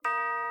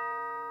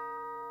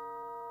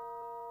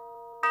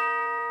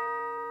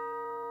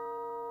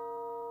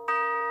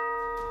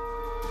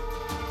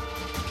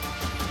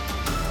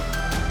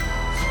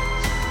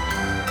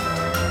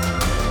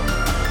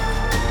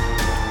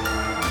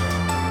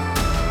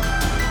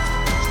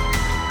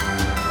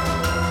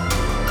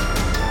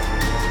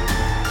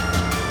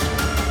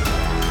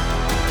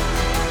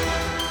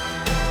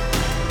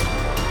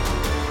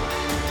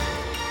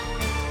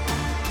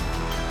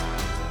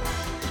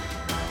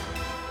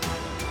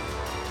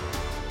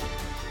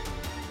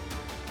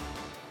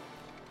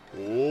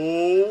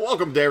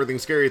Welcome to Everything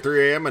Scary at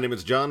 3 a.m. My name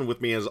is John. With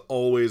me, as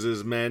always,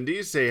 is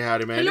Mandy. Say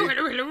howdy, Mandy.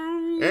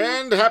 Hello.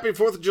 And happy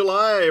 4th of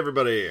July,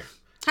 everybody.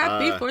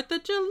 Happy 4th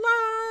of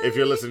July. If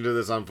you're listening to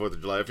this on 4th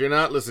of July. If you're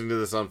not listening to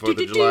this on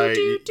 4th of July,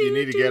 you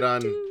need to get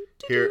on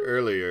here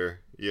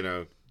earlier. You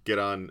know, get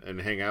on and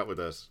hang out with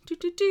us. Stuff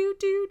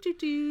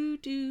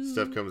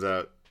comes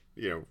out,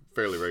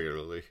 fairly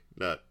regularly.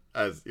 Not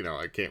as,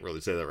 I can't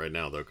really say that right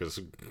now, though, because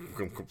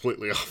I'm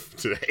completely off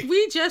today.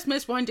 We just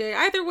missed one day.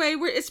 Either way,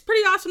 it's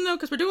pretty awesome, though,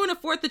 because we're doing a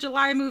 4th of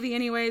July movie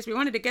anyways. We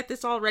wanted to get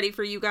this all ready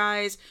for you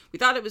guys. We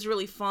thought it was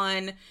really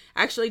fun.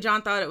 Actually,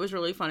 John thought it was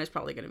really fun. It's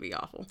probably going to be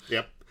awful.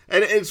 Yep.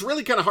 And it's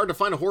really kind of hard to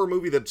find a horror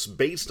movie that's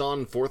based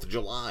on 4th of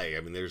July.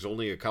 I mean, there's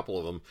only a couple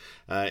of them.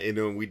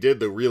 And we did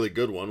the really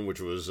good one,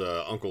 which was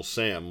Uncle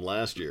Sam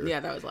last year.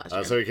 Yeah, that was last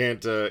year. So we can't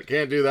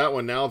do that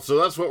one now.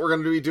 So that's what we're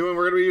going to be doing.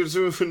 We're going to be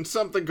doing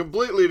something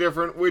completely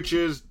different, which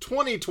is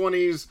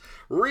 2020's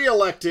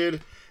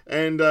Reelected.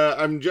 And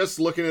I'm just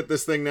looking at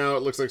this thing now.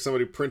 It looks like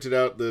somebody printed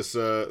out this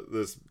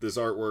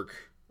artwork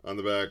on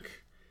the back.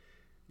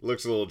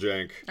 Looks a little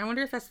jank. I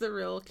wonder if that's the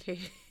real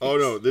case. Oh,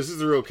 no, this is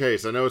the real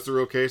case. I know it's the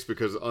real case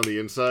because on the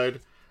inside,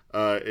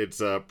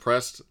 it's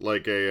pressed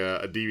like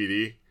a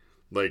DVD.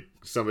 Like,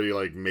 somebody,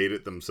 made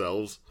it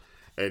themselves.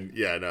 And,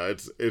 yeah, no,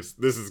 this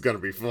is gonna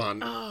be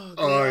fun. Oh,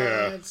 God,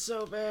 yeah. it's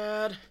so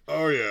bad.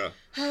 Oh, yeah.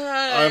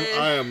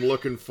 I am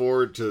looking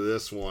forward to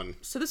this one.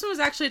 So this one was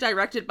actually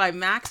directed by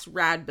Max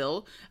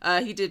Radbill.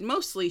 He did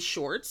mostly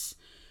shorts.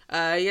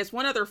 He has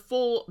one other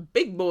full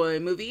big boy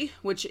movie,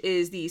 which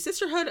is The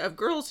Sisterhood of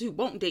Girls Who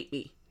Won't Date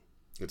Me.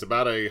 It's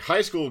about a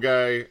high school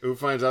guy who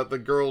finds out the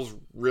girls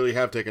really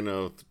have taken an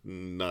oath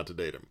not to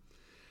date him.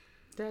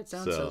 That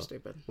sounds so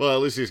stupid. Well,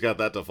 at least he's got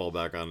that to fall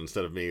back on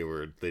instead of me,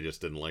 where they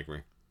just didn't like me.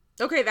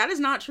 Okay, that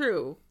is not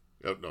true.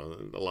 Oh, no,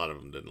 a lot of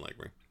them didn't like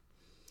me.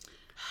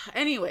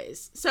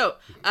 Anyways, so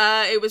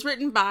it was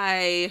written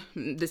by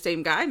the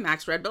same guy,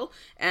 Max Redbill,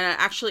 and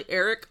actually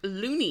Eric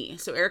Looney.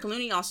 So Eric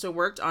Looney also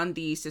worked on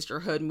the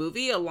Sisterhood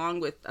movie along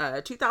with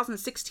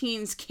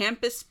 2016's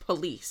Campus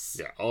Police.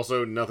 Yeah,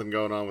 also nothing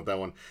going on with that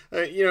one.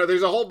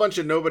 There's a whole bunch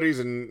of nobodies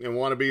and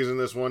wannabes in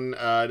this one.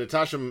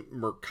 Natasha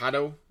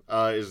Mercado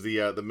is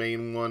the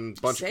main one.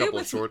 Couple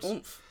of shorts.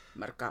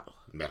 Mercado.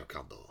 I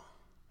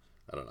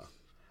don't know.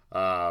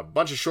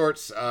 Bunch of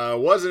shorts.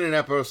 Was in an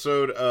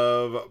episode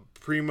of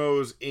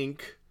Primo's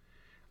Inc.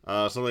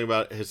 Something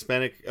about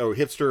Hispanic,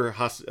 hipster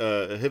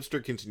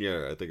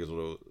quinceañera, I think is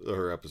what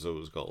her episode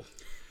was called.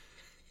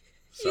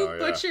 So, you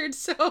butchered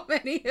so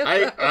many of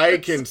I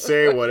can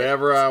say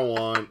whatever I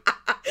want.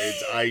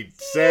 I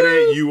said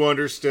it, you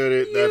understood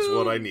it, that's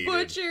what I needed. You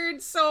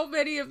butchered so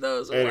many of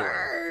those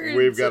words.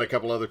 We've got a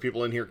couple other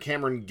people in here.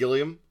 Cameron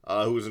Gilliam,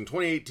 who was in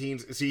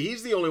 2018. See,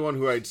 he's the only one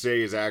who I'd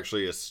say is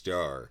actually a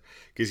star,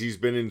 because he's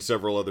been in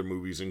several other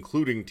movies,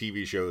 including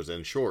TV shows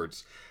and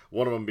shorts.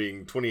 One of them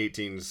being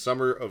 2018's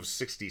Summer of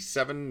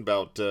 67,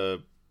 about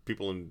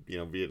people in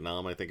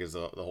Vietnam, I think is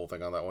the whole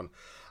thing on that one.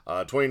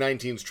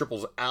 2019's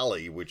Triples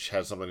Alley, which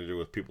has something to do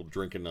with people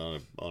drinking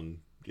on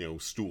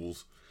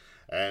stools.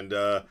 And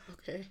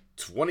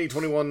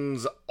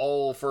 2021's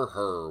All for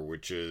Her,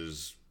 which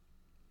is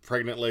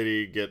pregnant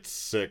lady gets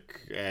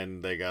sick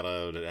and they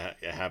gotta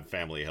have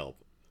family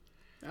help.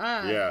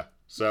 Yeah.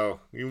 So,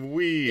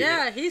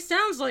 yeah, he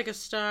sounds like a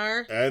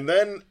star. And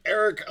then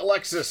Eric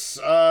Alexis.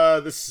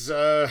 This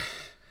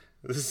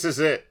is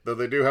it. Though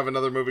they do have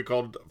another movie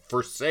called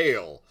For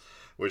Sale,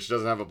 which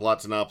doesn't have a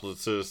plot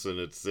synopsis, and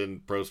it's in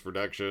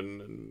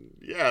post-production. And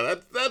yeah,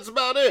 that's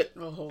about it.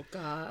 Oh,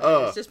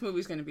 God. This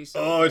movie's going to be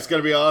so bad. It's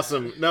going to be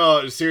awesome.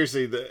 No,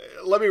 seriously,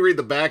 let me read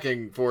the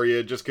backing for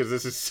you, just because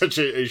this is such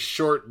a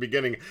short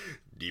beginning.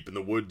 Deep in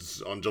the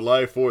woods, on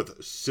July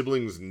 4th,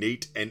 siblings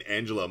Nate and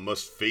Angela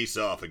must face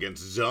off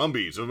against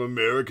zombies of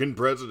American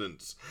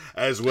presidents,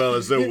 as well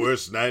as their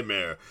worst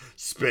nightmare,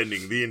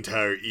 spending the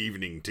entire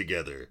evening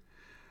together.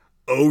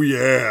 Oh,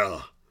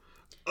 yeah.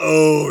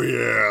 Oh,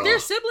 yeah. They're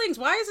siblings.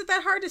 Why is it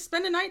that hard to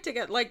spend a night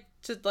together?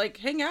 To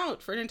hang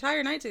out for an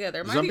entire night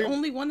together? Am I the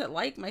only one that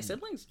like my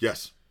siblings?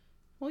 Yes.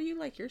 Well, you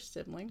like your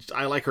siblings.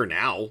 I like her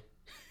now.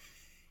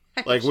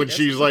 Like when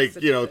she's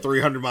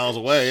 300 miles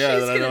away, yeah,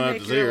 then I don't have to see her.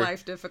 She's gonna make your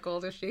life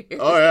difficult if she.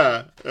 Oh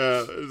yeah.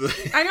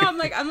 I know. I'm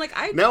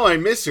like. Now I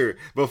miss her.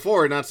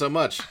 Before, not so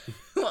much.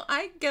 Well,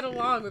 I get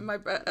along with my.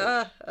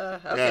 Okay.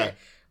 Yeah.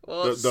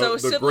 Well,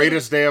 the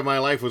greatest day of my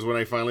life was when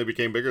I finally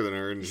became bigger than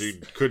her, and she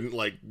couldn't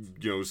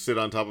sit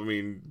on top of me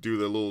and do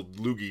the little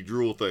loogie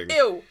drool thing.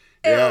 Ew.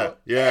 Yeah.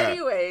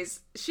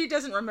 Anyways, she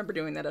doesn't remember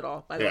doing that at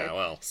all. By the way. Yeah.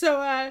 Well.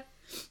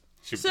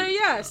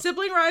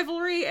 Sibling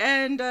rivalry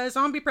and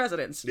zombie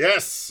presidents.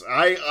 Yes,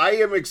 I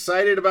am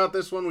excited about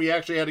this one. We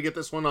actually had to get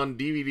this one on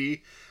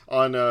DVD.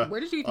 Where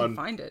did you even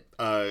find it?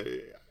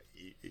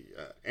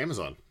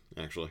 Amazon,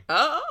 actually.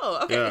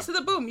 Oh, okay. Yeah. So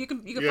you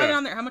can find it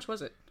on there. How much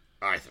was it?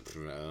 I don't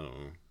know.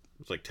 It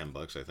was like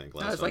 $10, I think.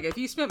 I was like, if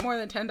you spent more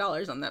than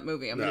 $10 on that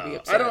movie, I'm gonna be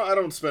upset. I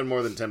don't spend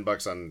more than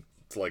 $10 on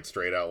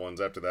straight out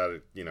ones. After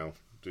that,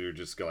 you're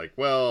just like,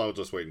 well, I'll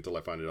just wait until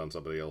I find it on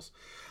somebody else.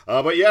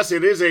 But yes,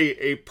 it is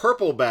a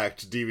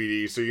purple-backed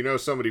DVD, so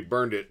somebody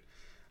burned it.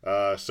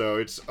 So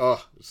it's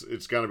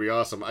gonna be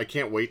awesome. I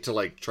can't wait to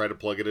like try to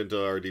plug it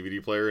into our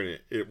DVD player and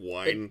it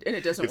whine. And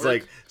it doesn't it's work.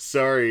 It's like,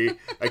 sorry,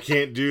 I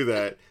can't do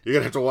that. You're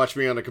gonna have to watch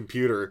me on a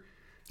computer.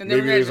 And then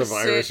maybe there's a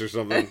virus or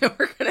something. And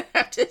we're gonna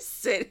have to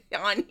sit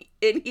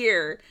in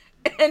here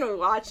and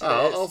watch this.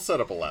 I'll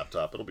set up a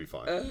laptop. It'll be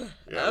fine.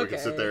 We can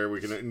sit there.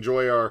 We can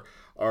enjoy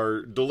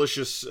our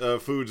delicious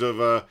foods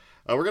of.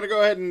 We're gonna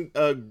go ahead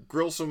and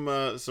grill some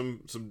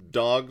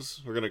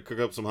dogs. We're gonna cook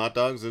up some hot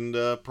dogs and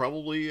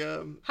probably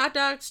hot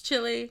dogs,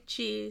 chili,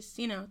 cheese.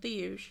 You know, the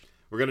usual.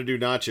 We're gonna do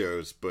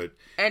nachos, but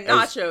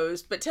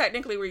but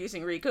technically we're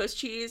using Rico's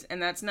cheese,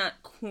 and that's not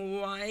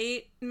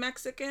quite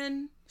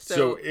Mexican.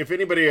 So if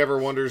anybody ever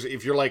wonders,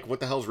 if you're like, what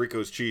the hell's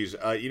Rico's cheese?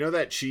 You know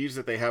that cheese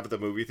that they have at the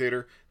movie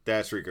theater?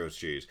 That's Rico's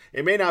cheese.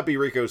 It may not be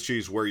Rico's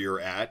cheese where you're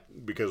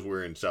at, because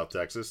we're in South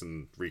Texas,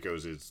 and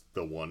Rico's is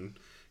the one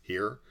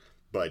here.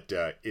 But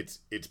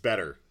it's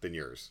better than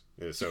yours.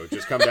 So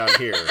just come down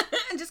here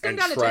and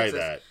try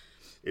that.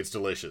 It's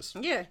delicious.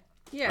 Yeah.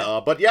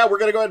 But yeah, we're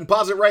gonna go ahead and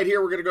pause it right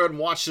here. We're gonna go ahead and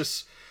watch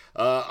this.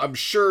 I'm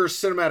sure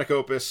cinematic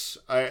opus.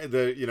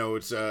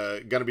 It's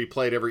gonna be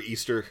played every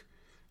Easter,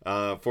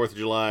 4th of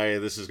July.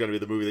 This is gonna be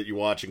the movie that you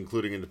watch,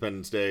 including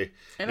Independence Day,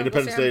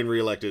 Independence Day, and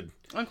Reelected.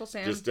 Uncle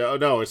Sam.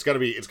 No, it's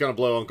gonna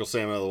blow Uncle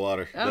Sam out of the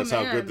water. That's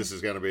how good this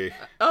is gonna be.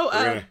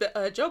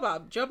 Joe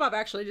Bob. Joe Bob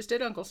actually just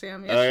did Uncle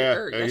Sam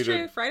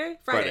yesterday.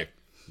 Friday.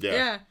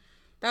 Yeah.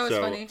 That was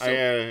funny.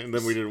 And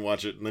then we didn't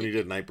watch it, and then he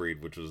did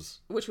Nightbreed,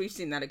 which we've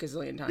seen that a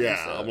gazillion times.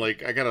 Yeah, so. I'm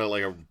like, I got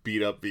a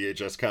beat up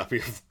VHS copy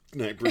of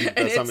Nightbreed.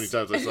 That's how many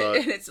times I saw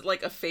it. And it's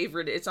like a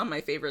favorite. It's on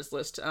my favorites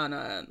list on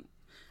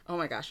oh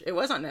my gosh, it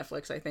was on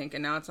Netflix, I think,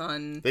 and now it's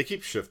on. They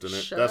keep shifting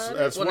it.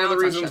 That's one of the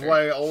reasons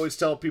why I always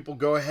tell people,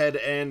 go ahead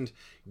and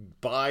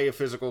buy a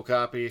physical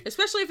copy,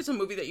 especially if it's a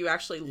movie that you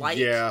actually like.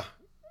 Yeah,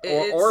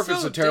 or if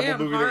it's a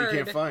terrible movie that you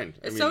can't find.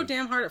 It's so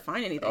damn hard to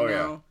find anything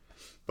now.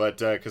 But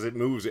because it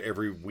moves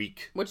every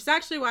week. Which is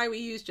actually why we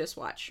use Just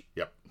Watch.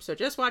 Yep. So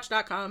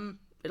JustWatch.com,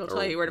 it'll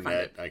tell you where to find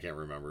it. I can't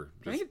remember.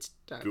 I think it's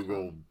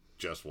Google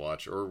Just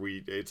Watch, or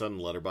it's on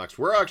Letterboxd.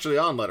 We're actually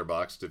on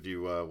Letterboxd if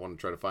you want to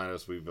try to find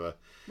us.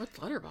 What's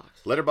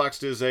Letterboxd?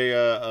 Letterboxd is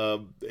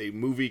a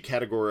movie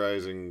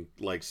categorizing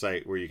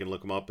site where you can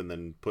look them up and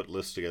then put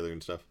lists together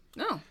and stuff.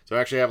 Oh. So I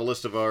actually have a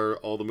list of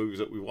all the movies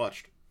that we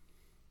watched.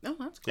 Oh,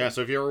 that's cool. Yeah,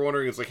 so if you're ever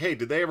wondering, it's like, hey,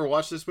 did they ever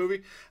watch this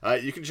movie?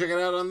 You can check it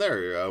out on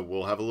there.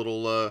 We'll have a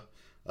little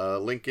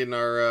link in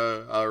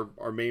our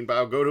main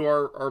bio. Go to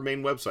our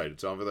main website.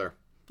 It's over there.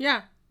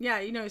 Yeah. Yeah,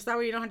 so that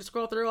way you don't have to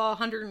scroll through all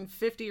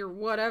 150 or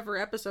whatever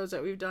episodes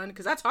that we've done,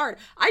 because that's hard.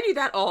 I do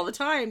that all the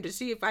time to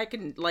see if I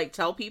can,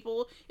 tell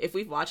people if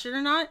we've watched it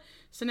or not.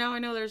 So now I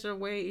know there's a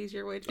way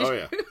easier way to do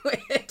it,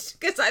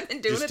 because I've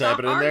been doing it the hard way. Just tap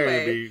it in there and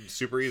it'll be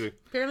super easy.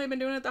 Apparently I've been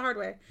doing it the hard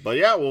way. But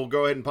yeah, we'll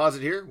go ahead and pause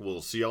it here.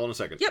 We'll see y'all in a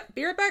second. Yep,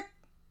 be right back.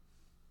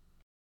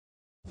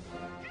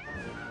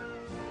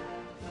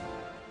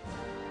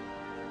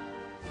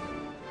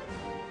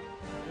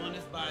 One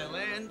if by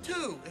land,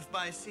 two if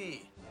by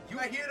sea. You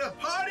are here to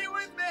party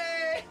with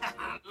me!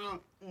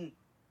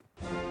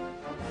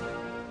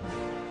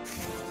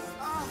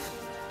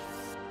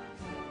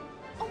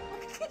 Oh my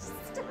gosh,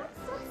 stop.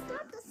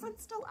 The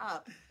sun's still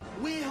up.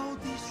 We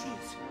hold these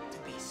truths to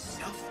be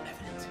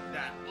self-evident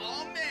that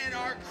all men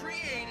are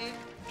created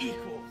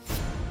equal.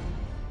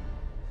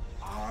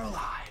 Our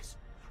lives,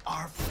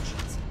 our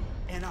fortunes,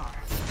 and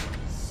our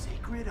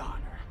sacred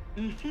honor.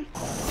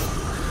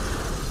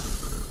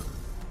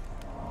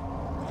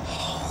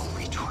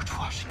 Holy George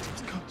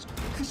Washington's ghost.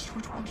 Is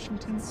George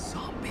Washington's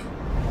zombie?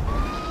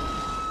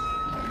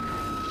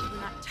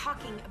 We're not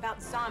talking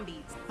about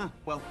zombies. Huh,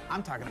 well,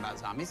 I'm talking about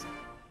zombies.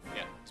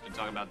 Yeah, he's been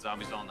talking about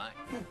zombies all night.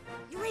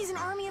 You raise an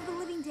army of the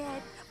living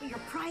dead, but your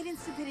pride and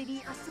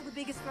stupidity are still the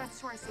biggest threats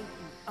to our safety.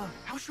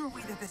 How sure are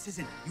we that this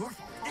isn't your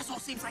fault? This all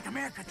seems like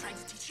America trying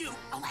to teach you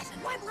a lesson.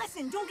 What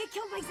lesson? Don't get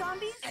killed by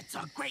zombies? It's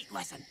a great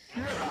lesson.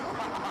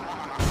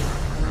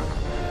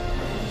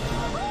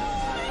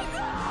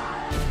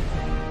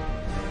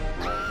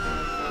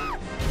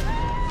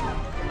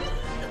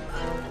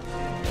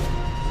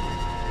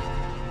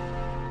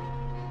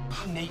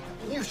 Nate,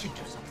 you should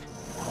do something.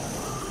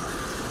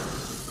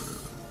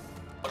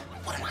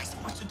 What am I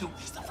supposed to do?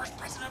 He's the first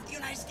president of the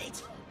United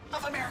States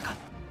of America.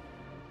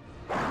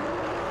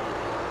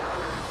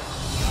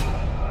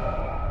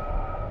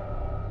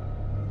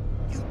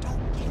 You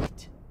don't get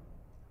it.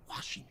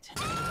 Washington.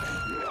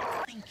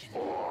 Lincoln.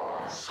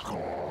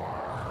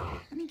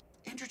 I mean,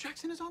 Andrew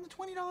Jackson is on the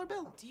 $20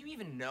 bill. Do you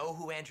even know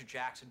who Andrew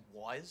Jackson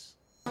was?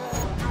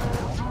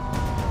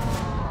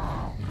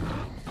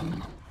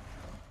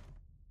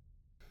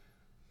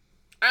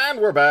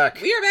 And we're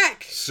back. We are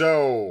back.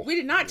 So we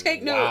did not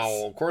take notes.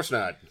 Wow, of course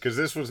not, because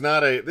this is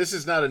not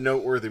a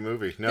noteworthy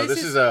movie. No,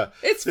 this is a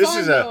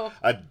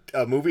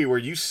movie where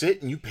you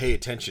sit and you pay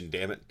attention.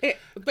 Damn it,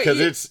 because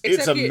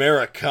it's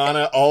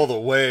Americana all the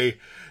way.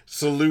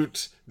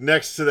 Salute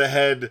next to the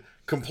head,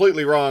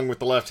 completely wrong with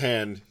the left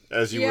hand.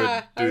 as you yeah,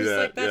 would do I was that.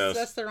 like, Yes.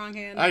 that's the wrong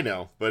hand. I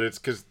know, but it's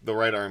because the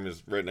right arm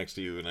is right next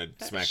to you, and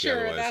I'd smack you Sure,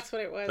 otherwise. that's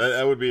what it was.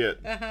 That would be it.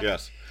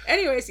 Yes.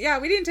 Anyways, yeah,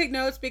 we didn't take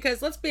notes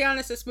because let's be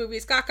honest, this movie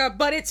is caca,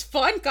 but it's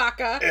fun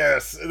caca.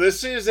 Yes,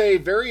 this is a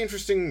very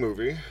interesting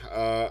movie.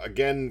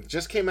 Again,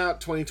 just came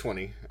out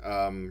 2020.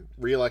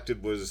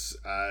 Reelected was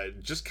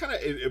just kind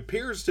of, it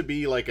appears to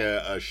be like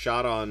a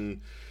shot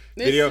on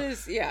video.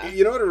 This is, yeah.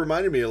 You know what it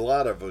reminded me a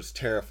lot of was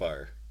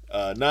Terrifier.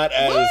 Not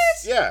as What?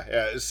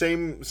 yeah,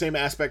 same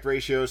aspect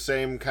ratio,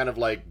 same kind of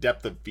like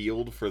depth of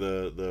field for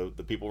the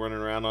people running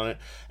around on it,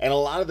 and a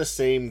lot of the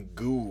same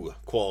goo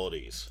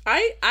qualities.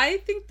 I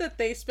think that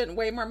they spent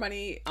way more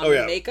money on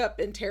the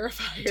makeup in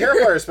Terrifier.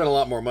 Terrifier spent a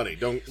lot more money.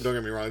 Don't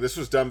get me wrong. This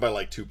was done by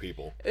like 2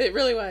 people. It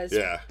really was.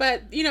 Yeah.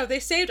 But they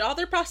saved all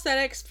their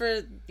prosthetics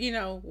for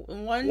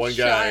one One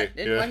shot guy,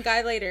 and yeah. one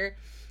guy later.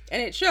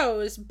 And it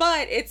shows,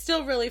 but it's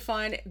still really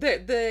fun.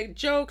 The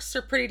jokes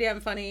are pretty damn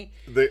funny.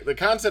 The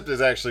concept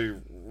is actually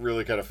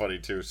really kind of funny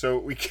too. So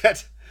we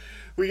start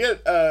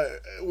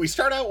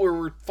out where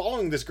we're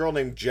following this girl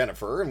named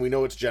Jennifer, and we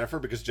know it's Jennifer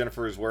because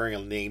Jennifer is wearing a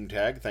name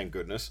tag, thank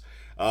goodness.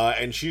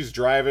 And she's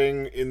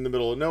driving in the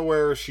middle of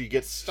nowhere. She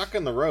gets stuck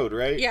on the road,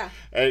 right? Yeah.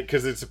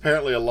 Because it's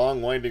apparently a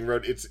long, winding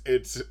road. It's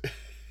it's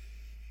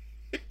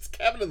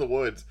Cabin in the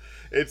Woods.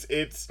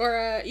 It's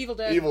Or Evil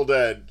Dead. Evil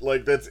Dead.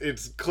 Like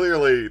it's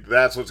clearly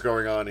that's what's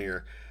going on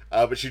here.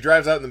 But she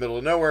drives out in the middle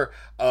of nowhere.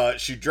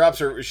 She drops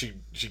her. She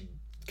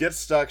gets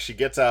stuck. She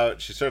gets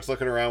out. She starts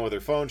looking around with her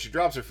phone. She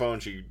drops her phone.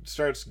 She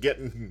starts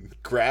getting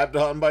grabbed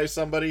on by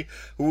somebody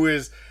who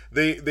is.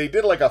 They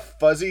did like a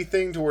fuzzy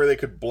thing to where they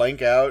could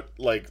blank out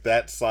like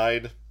that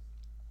side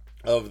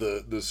of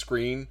the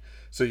screen,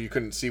 so you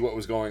couldn't see what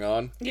was going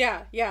on.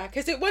 Yeah,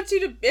 because it wants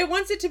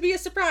it to be a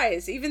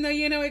surprise, even though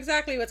you know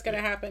exactly what's going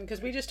to happen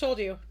because we just told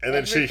you. And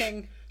then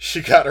everything.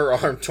 she got her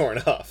arm torn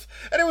off,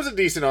 and it was a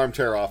decent arm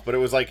tear off, but it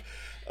was like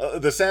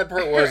the sad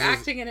part her was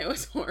acting in it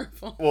was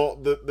horrible. well,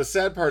 the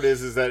sad part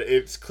is that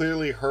it's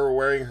clearly her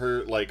wearing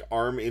her like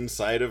arm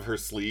inside of her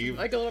sleeve,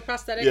 Like a little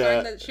prosthetic Yeah.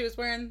 arm that she was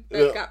wearing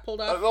that got pulled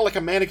off. like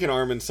a mannequin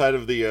arm inside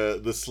of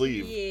the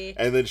sleeve, Yeah.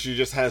 and then she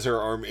just has her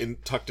arm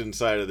tucked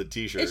inside of the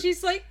t-shirt. And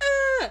she's like,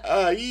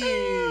 Yee.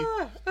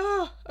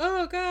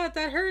 oh God,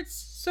 that hurts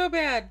so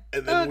bad.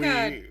 And Oh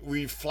then God.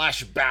 we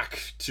flash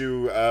back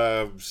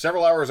to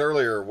several hours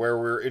earlier where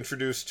we're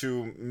introduced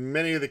to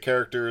many of the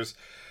characters.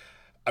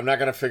 I'm not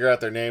going to figure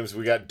out their names.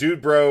 We got Dude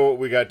Bro,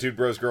 we got Dude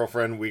Bro's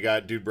girlfriend, we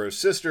got Dude Bro's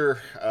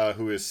sister,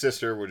 who is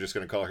Sister. We're just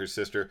going to call her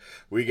Sister.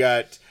 We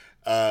got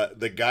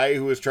the guy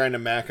who was trying to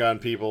mack on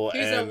people.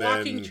 He's and a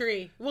walking then,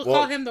 tree. We'll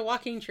call him the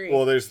walking tree.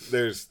 Well, there's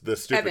the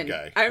stupid Evan.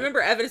 guy. I remember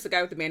Evan is the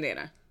guy with the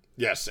bandana.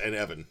 Yes, and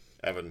Evan.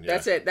 Yeah.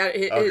 That's it.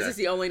 His is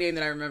the only name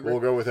that I remember.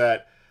 We'll go with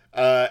that.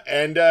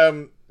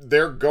 And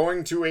they're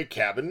going to a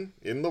cabin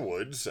in the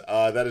woods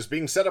that is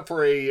being set up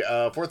for a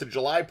 4th of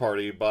July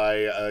party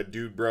by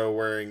Dude Bro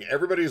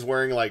everybody's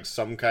wearing like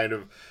some kind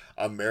of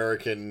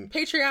American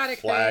Patriotic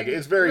flag. thing.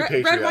 It's very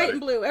patriotic. Red, white, and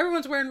blue.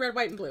 Everyone's wearing red,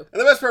 white, and blue. And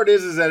the best part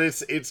is that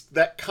it's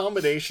that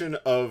combination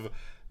of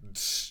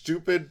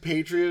stupid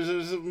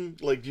patriotism.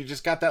 Like you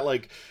just got that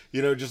like,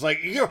 just like,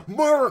 yeah,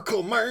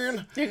 America,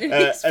 man.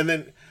 And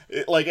then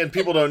and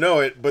people don't know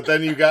it, but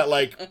then you got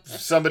like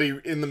somebody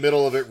in the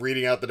middle of it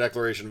reading out the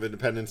Declaration of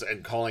Independence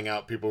and calling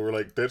out people who were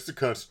like, that's the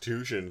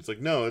Constitution. It's like,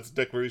 no, it's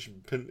the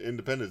Declaration of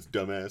Independence,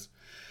 dumbass.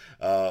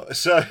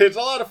 So it's a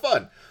lot of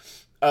fun.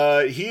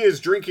 He is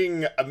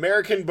drinking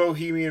American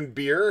Bohemian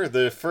beer.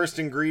 The first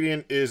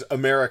ingredient is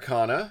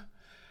Americana.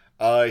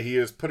 He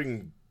is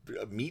putting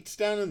meats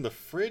down in the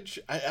fridge.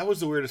 That was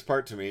the weirdest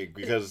part to me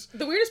because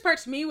the weirdest part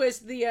to me was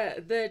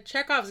the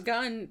Chekhov's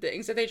gun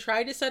things that they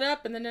tried to set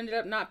up and then ended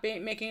up not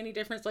making any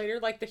difference later,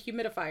 like the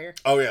humidifier.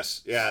 Oh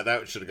yes, yeah,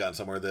 that should have gone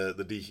somewhere.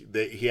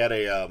 He had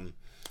a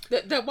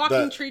the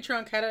walking tree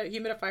trunk had a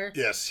humidifier.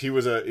 Yes,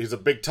 he's a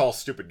big, tall,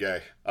 stupid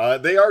guy.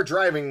 They are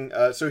driving,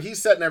 so he's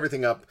setting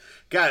everything up.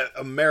 Got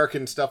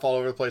American stuff all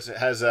over the place. It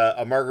has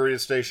a margarita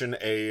station,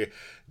 a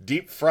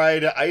deep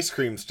fried ice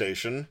cream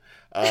station,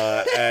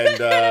 and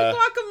a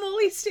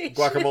guacamole station.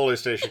 Guacamole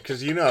station,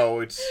 because it's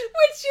which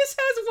just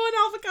has one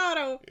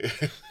avocado.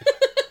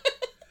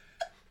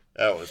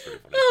 That was pretty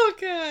funny. Oh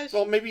gosh.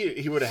 Well, maybe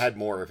he would have had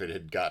more if it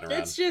had gotten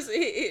around. It's just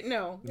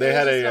no. They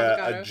had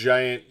a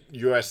giant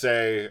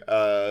USA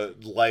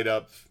light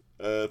up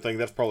thing.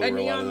 That's probably a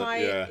where a lot neon of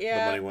light.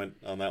 the money went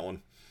on that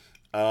one.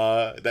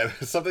 That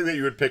was something that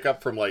you would pick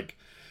up from like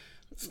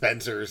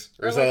Spencer's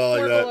or something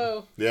like that.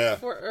 Below. Yeah.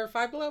 Or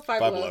Five Below.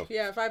 Five Below.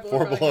 Yeah, Five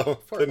Below. Four Below.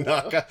 Four The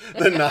Below.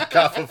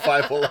 knockoff of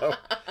Five Below.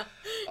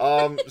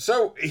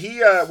 So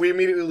we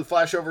immediately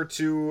flash over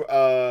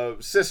to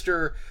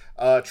Sister,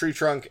 Tree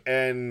Trunk,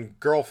 and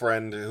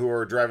girlfriend who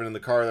are driving in the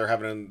car. They're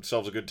having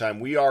themselves a good time.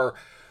 We are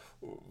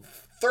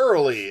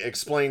thoroughly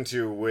explained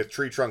to with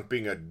Tree Trunk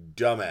being a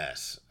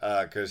dumbass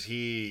because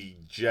he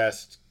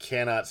just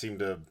cannot seem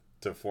to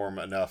form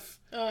enough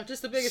Oh,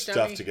 just the biggest stuff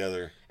dummy.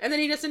 together. And then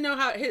he doesn't know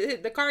how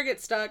the car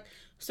gets stuck.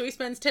 So he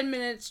spends 10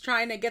 minutes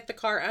trying to get the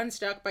car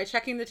unstuck by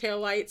checking the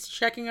taillights,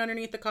 checking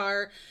underneath the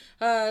car,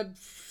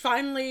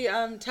 finally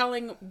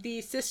telling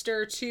the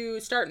sister to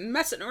start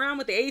messing around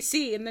with the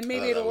AC, and then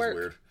maybe it'll work.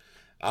 Weird.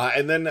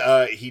 And then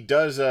he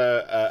does,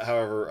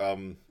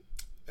 however,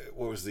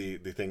 what was the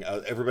thing?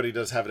 Everybody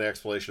does have an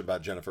explanation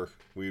about Jennifer.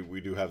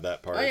 We do have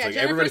that part. Oh, yeah, it's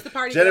Jennifer's the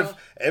party girl.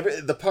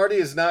 The party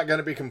is not going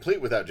to be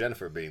complete without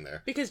Jennifer being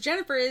there. Because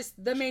Jennifer is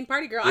the main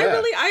party girl.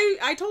 Yeah.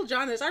 I told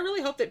John this. I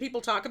really hope that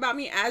people talk about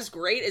me as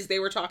great as they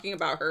were talking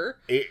about her.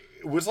 It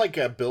was like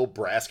a Bill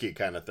Brasky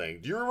kind of thing.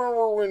 Do you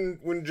remember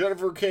when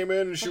Jennifer came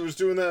in and she was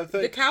doing that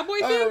thing? The cowboy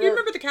thing? Do you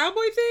remember the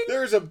cowboy thing?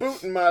 There's a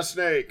boot in my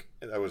snake.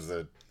 That was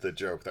the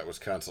joke that was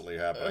constantly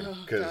happening.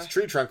 Because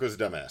Tree Trunk was a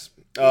dumbass.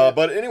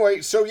 But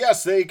anyway, so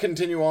yes, they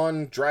continue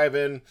on, drive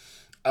in.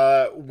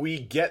 We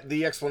get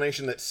the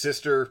explanation that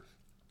Sister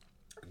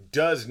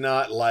does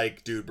not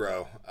like Dude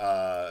Bro.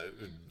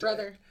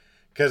 Brother.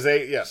 Because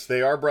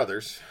they are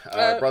brothers.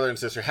 Brother and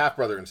sister, half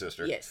brother and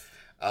sister. Yes.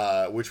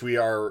 Which we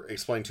are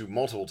explained to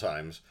multiple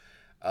times.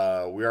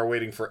 We are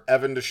waiting for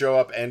Evan to show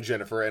up and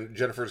Jennifer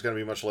is going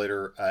to be much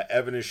later.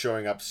 Evan is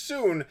showing up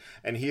soon,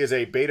 and he is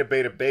a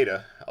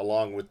beta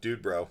along with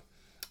Dude Bro.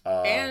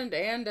 And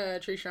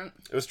Tree Trunk.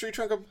 It was Tree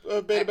Trunk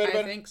a beta?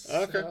 I think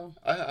so. Okay.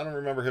 I don't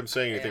remember him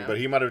saying anything, but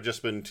he might have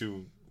just been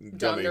too dummy.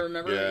 Dumb to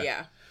remember,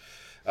 yeah.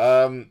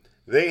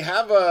 They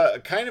have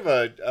a kind of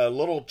a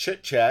little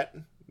chit-chat.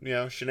 You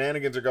know,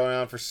 shenanigans are going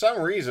on. For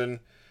some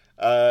reason,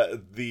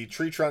 the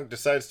Tree Trunk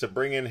decides to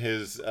bring in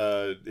his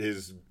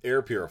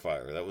air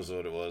purifier. That was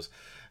what it was.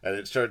 And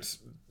it starts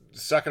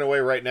sucking away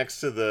right next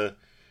to the...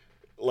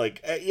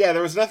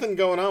 there was nothing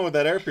going on with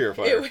that air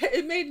purifier.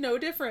 It made no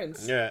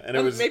difference. Yeah, and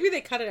it was... Maybe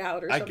they cut it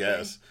out or something. I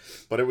guess.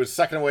 But it was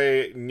sucking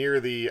away near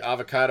the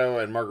avocado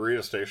and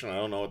margarita station. I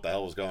don't know what the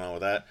hell was going on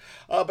with that.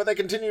 But they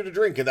continue to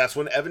drink, and that's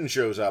when Evan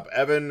shows up.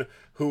 Evan,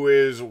 who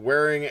is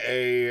wearing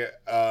a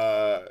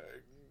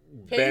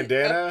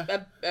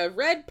bandana. A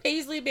red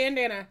paisley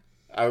bandana.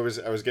 I was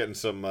getting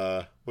some,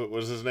 what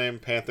was his name?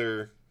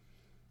 Panther...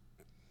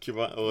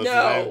 What was his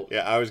No. name?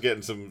 Yeah, I was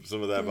getting some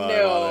of that vibe on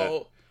No.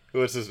 it.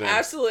 What's his name?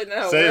 Absolutely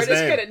no. Say We're his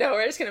just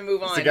name. gonna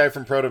move on. It's the guy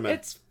from Proto-Man.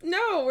 What's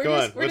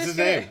his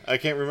name? I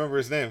can't remember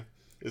his name.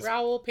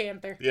 Raoul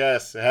Panther.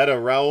 Yes, it had a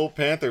Raoul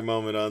Panther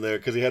moment on there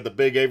because he had the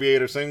big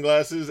aviator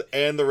sunglasses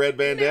and the red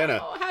bandana.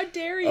 No, how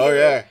dare you? Oh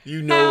yeah,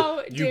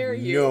 How dare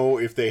you? know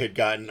if they had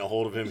gotten a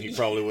hold of him, he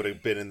probably would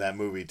have been in that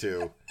movie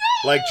too.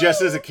 Like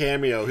just as a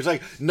cameo. He's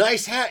like,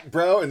 "Nice hat,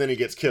 bro," and then he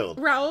gets killed.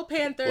 Raoul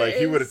Panther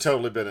he would have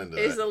totally been into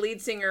is that. the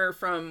lead singer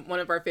from one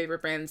of our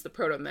favorite bands, the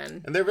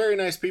Proto-Men. And they're very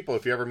nice people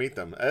if you ever meet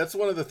them. That's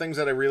one of the things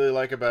that I really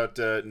like about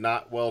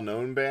not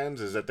well-known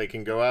bands is that they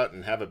can go out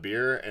and have a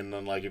beer, and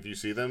then like if you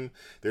see them,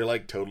 they're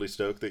like totally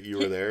stoked that you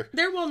were there.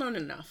 They're well known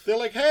enough. They're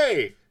like,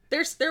 "Hey."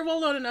 They're well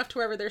known enough to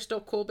wherever they're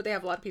still cool, but they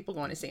have a lot of people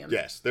going to see them.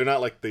 Yes, they're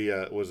not like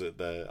the was it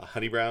the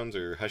Honey Browns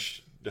or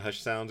Hush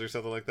Sounds or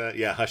something like that?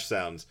 Yeah, Hush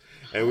Sounds.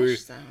 And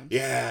Sounds.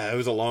 Yeah, it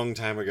was a long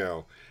time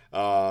ago.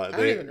 I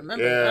don't even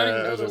remember. Yeah, I don't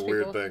even know it was those a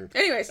weird people. thing.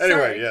 Anyway,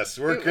 sorry. Yes,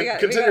 we're We got-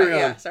 continuing on.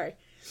 Yeah, sorry.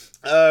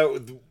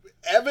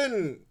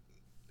 Evan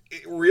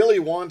really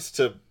wants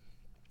to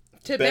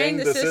Bang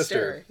the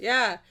sister.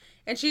 Yeah.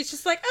 And she's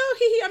just like, oh,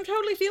 hee, I'm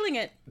totally feeling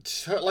it. It's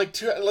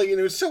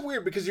so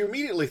weird because you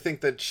immediately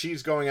think that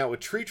she's going out with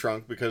Tree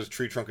Trunk because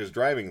Tree Trunk is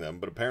driving them,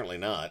 but apparently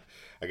not.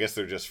 I guess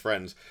they're just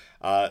friends.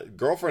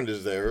 Girlfriend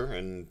is there,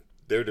 and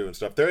they're doing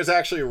stuff. There is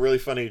actually a really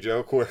funny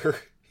joke where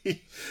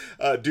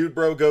Dude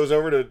Bro goes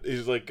over to,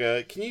 he's like,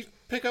 can you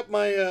pick up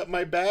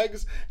my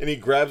bags? And he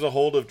grabs a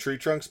hold of Tree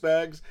Trunk's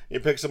bags, and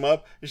he picks them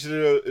up. He's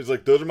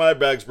like, those are my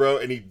bags, bro.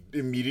 And he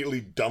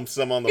immediately dumps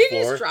them on the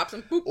floor. He just drops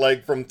them. Boop.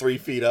 Like from 3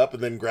 feet up,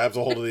 and then grabs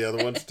a hold of the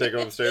other ones to take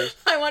them upstairs.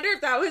 I wonder if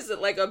that was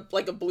like a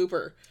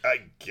blooper. I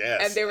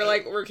guess. And they were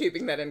like, we're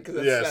keeping that in because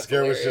that's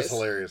Scare was just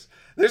hilarious.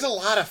 There's a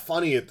lot of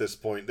funny at this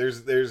point.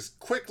 There's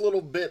quick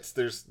little bits.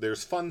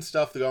 There's fun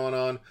stuff going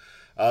on.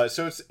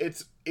 So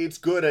it's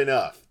good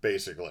enough,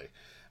 basically.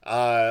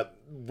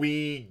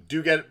 We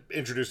do get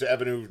introduced to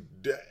Evan, who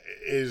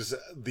is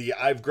the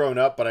I've grown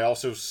up, but I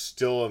also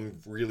still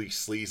am really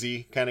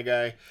sleazy kind of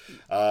guy.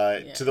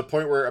 To the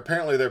point where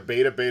apparently their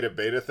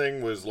beta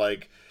thing was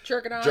like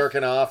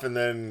jerking off and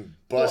then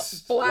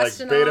blasting like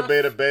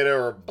beta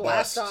or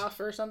blast bust off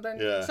or something.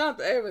 Yeah,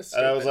 it was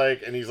stupid. And I was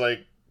like, and he's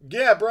like,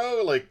 yeah,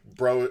 bro,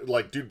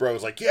 Dude Bro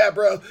was like, yeah,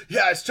 bro,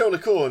 yeah, it's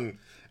totally cool, and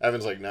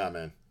Evan's like, nah,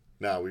 man.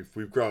 No,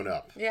 we've grown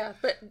up. Yeah,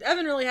 but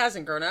Evan really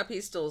hasn't grown up.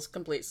 He's still a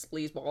complete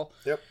sleazeball.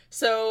 Yep.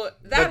 So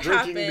that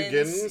drinking happens.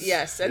 begins.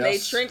 Yes, and they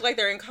drink like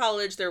they're in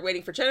college. They're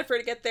waiting for Jennifer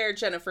to get there.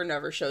 Jennifer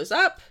never shows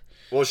up.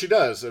 Well, she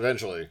does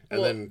eventually,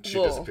 and then she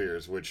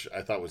disappears, which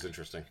I thought was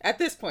interesting. At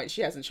this point,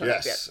 she hasn't shown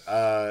up yet.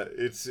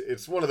 Yes,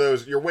 it's one of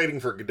those, you're waiting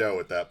for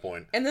Godot at that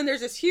point. And then there's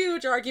this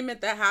huge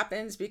argument that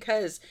happens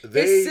because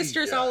his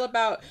sister's all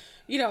about,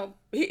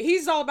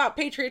 he's all about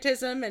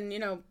patriotism and,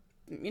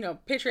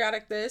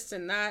 patriotic this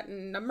and that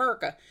and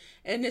America.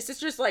 And his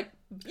sister's like,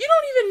 you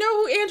don't even know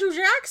who Andrew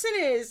Jackson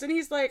is. And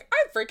he's like,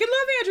 I freaking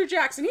love Andrew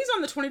Jackson. He's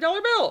on the $20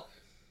 bill.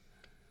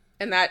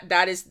 And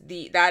that is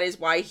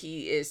why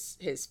he is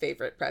his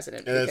favorite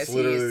president. And that's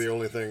literally the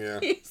only thing, yeah.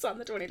 He's on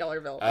the $20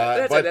 bill.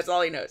 That's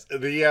all he knows.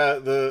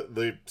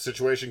 The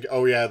situation,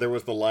 oh yeah, there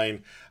was the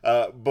line,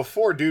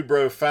 before Dude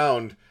Bro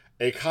found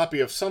a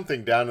copy of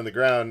something down in the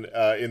ground,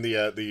 in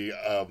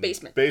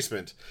the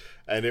basement.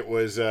 And it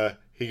was,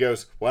 he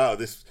goes, wow,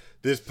 this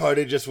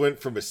party just went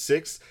from a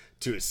 6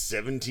 to a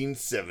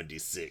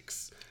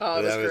 1776.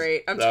 Oh, that's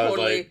great. I'm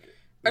totally...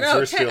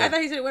 No, 10. I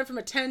thought he said it went from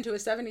a 10 to a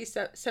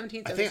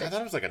 1776. I thought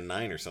it was like a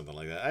 9 or something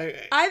like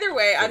that. Either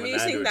way, I'm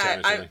using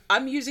that.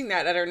 I'm using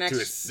that at our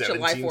next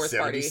July 4th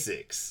party.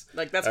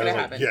 Like, that's going to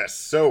happen. Yes.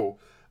 So,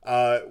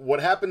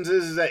 what happens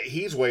is that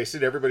he's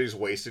wasted. Everybody's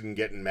wasted and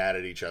getting mad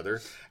at each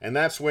other. And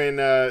that's when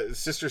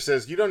Sister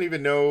says, you don't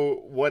even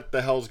know what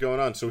the hell's going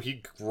on. So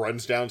he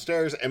runs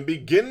downstairs and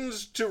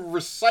begins to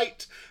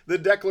recite the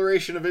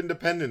Declaration of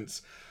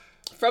Independence.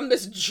 From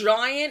this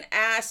giant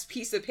ass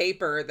piece of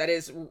paper that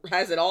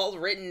has it all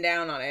written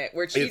down on it,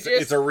 which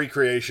it's a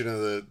recreation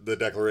of the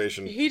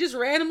Declaration. He just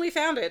randomly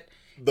found it.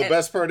 The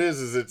best part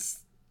is it's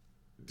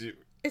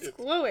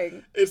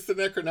glowing. It's the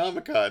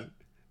Necronomicon.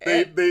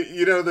 They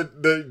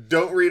the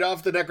don't read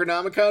off the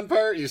Necronomicon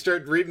part. You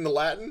start reading the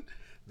Latin.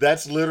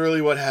 That's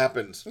literally what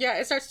happens. Yeah,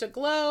 it starts to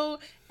glow,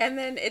 and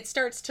then it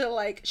starts to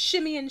like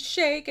shimmy and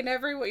shake, and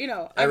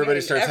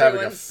everybody starts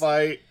having a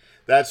fight.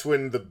 That's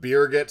when the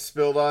beer gets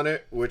spilled on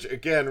it, which,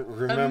 again,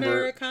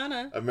 remember...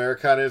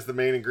 Americana is the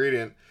main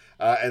ingredient.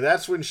 And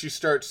that's when she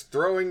starts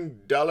throwing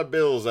dollar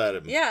bills at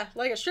him. Yeah,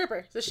 like a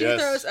stripper. So she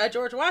throws a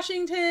George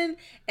Washington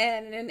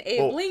and an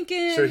Abe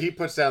Lincoln. So he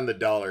puts down the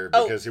dollar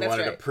because he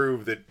wanted to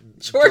prove that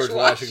George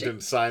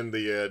Washington signed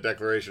the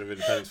Declaration of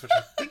Independence, which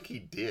I think he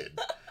did.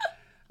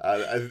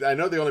 I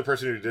know the only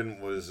person who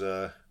didn't was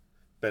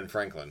Ben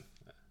Franklin.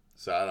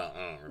 So I don't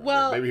remember.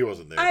 Well, maybe he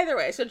wasn't there. Either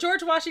way, so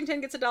George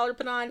Washington gets $1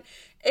 put on.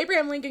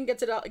 Abraham Lincoln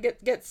gets a 5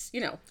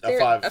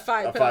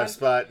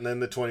 spot, and then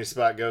the 20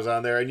 spot goes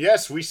on there. And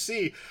yes, we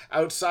see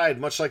outside,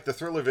 much like the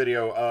Thriller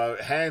video,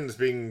 hands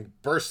being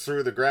burst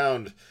through the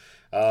ground.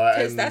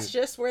 Because that's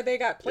just where they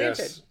got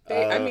planted.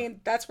 Yes,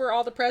 that's where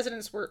all the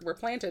presidents were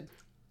planted.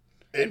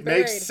 It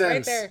makes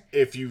sense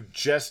if you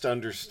just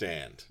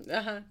understand.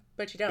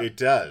 But you don't. It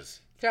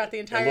does. Throughout the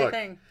entire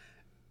thing.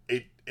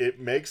 It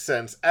makes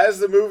sense. As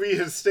the movie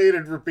has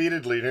stated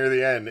repeatedly near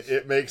the end,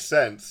 it makes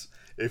sense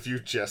if you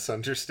just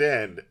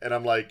understand. And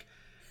I'm like...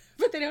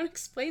 But they don't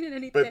explain it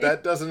anything. But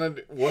that doesn't...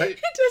 What? It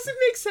doesn't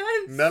make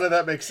sense. None of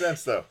that makes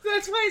sense, though.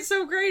 That's why it's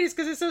so great, is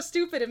because it's so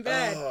stupid and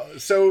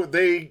bad. So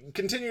they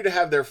continue to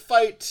have their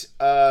fight.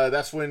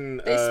 That's when...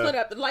 They split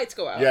up. The lights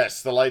go out.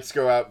 Yes, the lights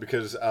go out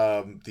because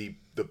the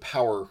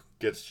power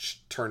gets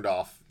turned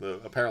off.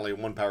 Apparently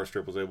one power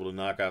strip was able to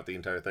knock out the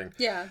entire thing.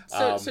 Yeah.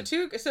 So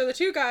the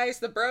two guys,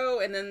 the bro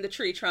and then the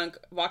tree trunk,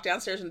 walk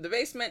downstairs into the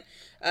basement.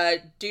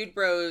 Dude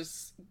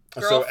Bro's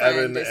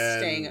girlfriend is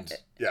staying.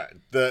 Yeah,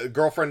 the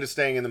girlfriend is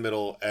staying in the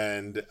middle,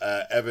 and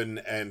Evan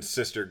and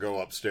Sister go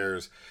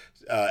upstairs.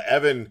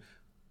 Evan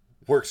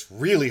works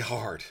really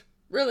hard.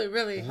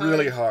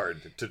 Really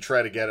hard to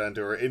try to get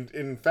onto her.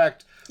 In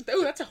fact...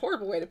 Oh, that's a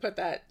horrible way to put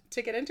that.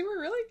 To get into her,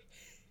 really?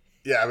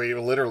 Yeah, I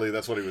mean, literally,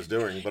 that's what he was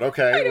doing. But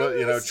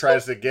okay,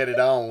 tries to get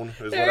it on,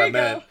 is what I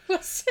meant.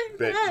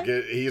 But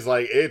he's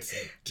like, it's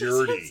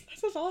dirty.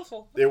 This is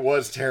awful. It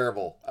was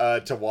terrible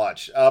to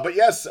watch. But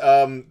yes,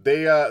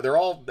 they're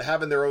all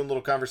having their own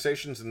little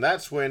conversations, and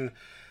that's when...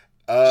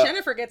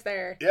 Jennifer gets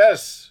there.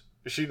 Yes.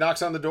 She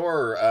knocks on the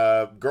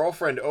door.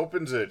 Girlfriend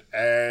opens it,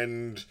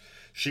 and...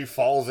 she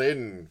falls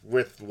in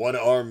with one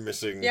arm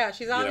missing. Yeah,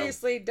 she's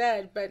obviously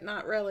dead, but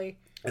not really.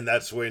 And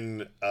that's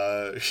when...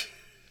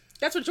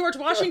 that's when George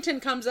Washington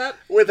comes up.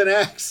 With an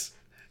axe.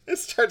 It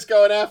starts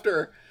going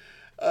after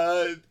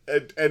her.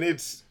 And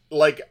it's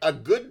like a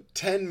good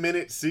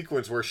 10-minute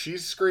sequence where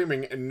she's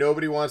screaming and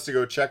nobody wants to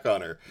go check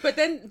on her. But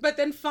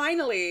then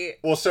finally...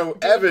 Well, so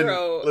Evan...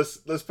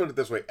 Let's put it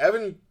this way.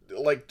 Evan...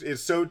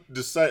 is so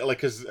decided,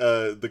 because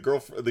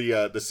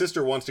the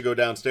sister wants to go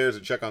downstairs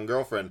and check on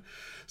girlfriend,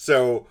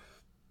 so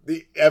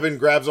Evan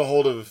grabs a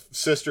hold of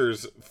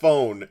Sister's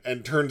phone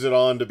and turns it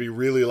on to be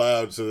really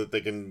loud so that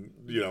they can,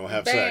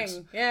 have Bang.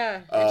 Sex.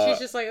 Yeah, and she's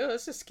just like, oh,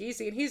 this is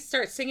skeezy, and he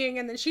starts singing,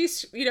 and then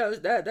she's,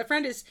 the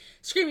friend is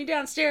screaming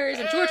downstairs,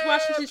 and George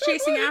Washington's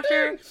chasing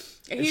after her.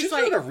 And she's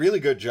doing a really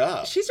good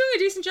job. She's doing a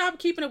decent job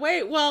keeping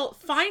away. Well,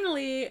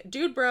 finally,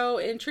 Dude Bro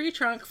and Tree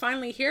Trunk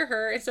finally hear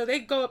her, and so they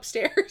go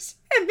upstairs,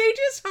 and they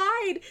just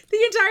hide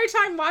the entire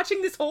time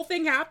watching this whole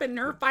thing happen,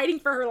 her fighting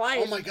for her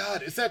life. Oh my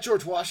God, is that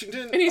George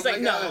Washington? And he's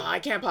no, I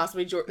can't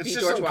possibly be George Washington.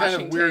 It's just some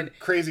kind of weird,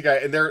 crazy guy,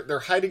 and they're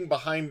hiding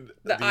behind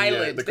the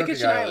island, the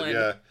kitchen island.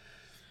 Yeah.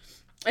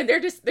 And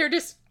they're just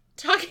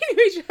talking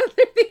to each other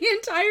the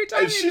entire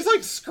time. And she's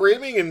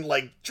screaming and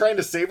trying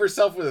to save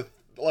herself with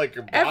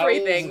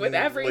everything. And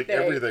everything.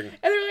 And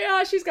they're like,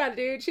 oh, she's got it,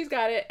 dude. She's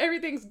got it.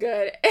 Everything's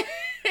good. And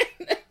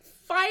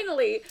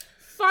finally,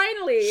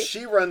 finally.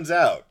 She runs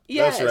out.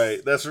 Yes.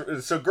 That's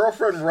right. So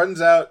girlfriend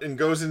runs out and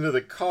goes into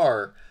the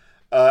car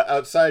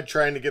outside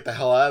trying to get the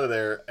hell out of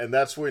there. And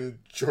that's when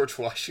George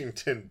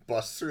Washington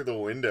busts through the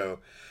window.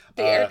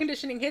 The air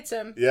conditioning hits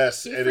him.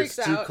 Yes, He and it's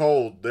freaks too out.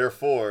 cold.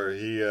 Therefore,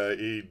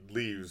 he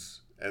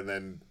leaves. And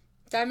then...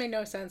 That made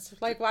no sense.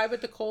 Like, why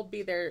would the cold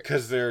be there?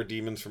 Because they're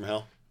demons from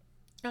hell.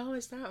 Oh,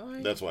 is that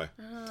why? That's why.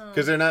 Oh.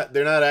 Because they're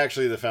not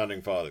actually the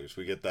founding fathers.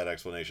 We get that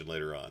explanation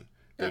later on.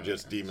 They're Oh,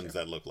 just yeah, demons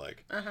sure. that look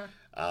like.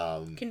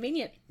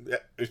 Convenient.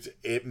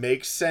 It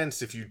makes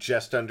sense if you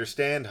just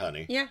understand,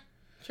 honey. Yeah,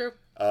 true.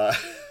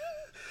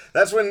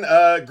 That's when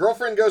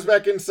girlfriend goes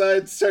back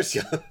inside, starts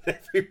yelling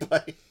at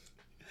everybody.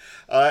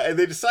 And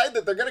they decide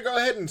that they're going to go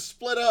ahead and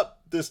split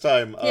up this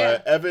time.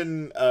 Yeah.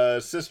 Evan,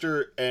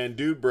 sister, and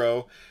Dude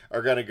Bro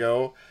are going to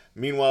go.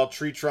 Meanwhile,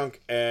 Tree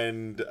Trunk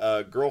and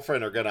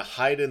girlfriend are going to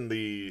hide in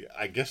the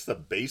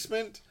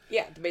basement.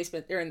 Yeah, the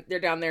basement. They're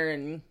down there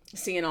and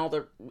seeing all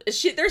the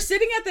shit. They're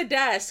sitting at the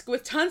desk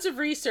with tons of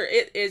research.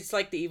 It's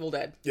like the Evil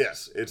Dead.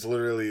 Yes, it's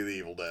literally the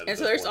Evil Dead. And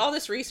so there's all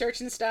this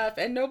research and stuff,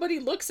 and nobody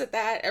looks at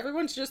that.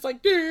 Everyone's just like,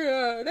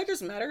 yeah, that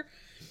doesn't matter.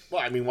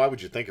 Well, I mean, why would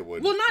you think it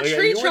would? Well, not Like,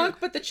 Tree you Trunk, wouldn't-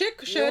 but the chick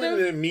You should wouldn't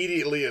have.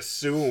 immediately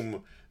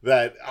assume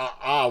that,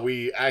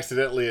 we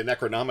accidentally a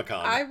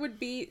Necronomicon. I would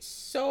be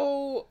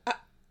so...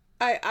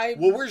 I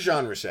Well, we're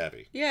genre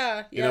savvy.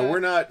 yeah. You know, we're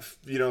not,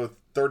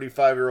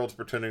 35-year-olds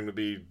pretending to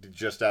be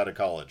just out of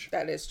college.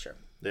 That is true.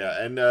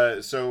 Yeah,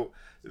 and so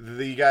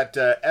you got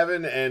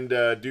Evan and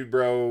Dude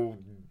Bro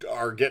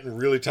are getting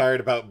really tired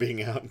about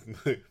being out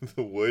in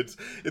the woods.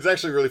 It's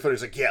actually really funny.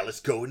 It's like, yeah, let's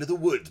go into the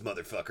woods,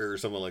 motherfucker, or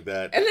something like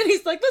that. And then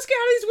he's like, let's get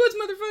out of these woods,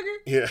 motherfucker.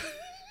 Yeah.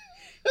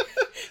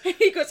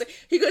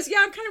 He goes, yeah,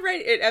 I'm kind of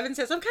ready. And Evan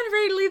says, I'm kind of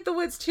ready to leave the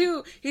woods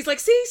too. He's like,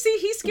 see,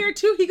 he's scared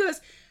too. He goes,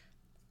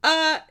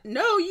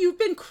 no, you've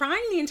been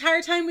crying the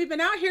entire time we've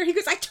been out here. He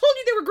goes, I told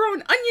you they were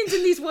growing onions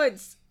in these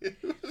woods. It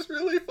was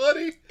really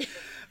funny.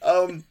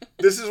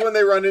 This is when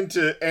they run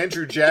into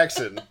Andrew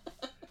Jackson,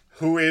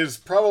 who is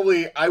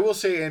probably, I will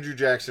say Andrew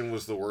Jackson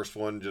was the worst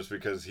one just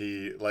because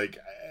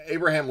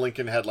Abraham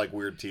Lincoln had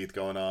weird teeth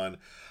going on.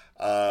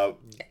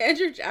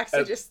 Andrew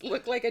Jackson just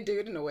looked like a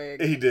dude in a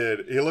wig. He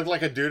did. He looked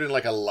like a dude in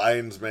a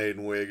lion's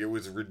mane wig. It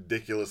was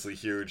ridiculously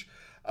huge.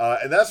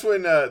 And that's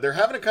when they're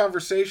having a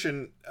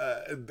conversation,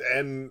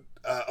 and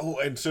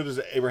so does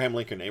Abraham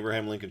Lincoln.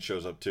 Abraham Lincoln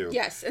shows up too.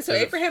 Yes, and so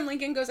And Abraham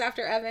Lincoln goes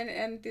after Evan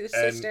and the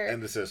sister.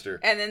 and the sister.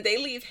 And then they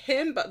leave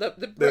him, but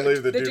They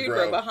leave the dude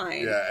bro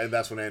behind. Yeah, and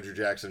that's when Andrew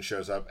Jackson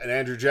shows up. And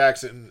Andrew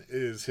Jackson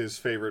is his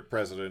favorite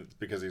president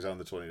because he's on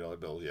the $20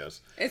 bill,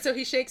 yes. And so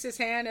he shakes his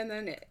hand, and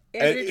then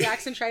Andrew And-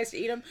 Jackson tries to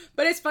eat him.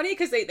 But it's funny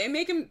because they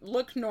make him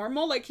look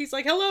normal. Like, he's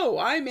like, hello,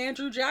 I'm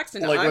Andrew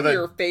Jackson. Like I'm with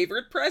your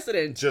favorite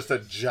president. Just a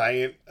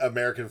giant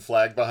American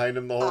flag behind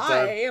him the whole I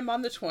time. am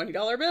on the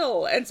 $20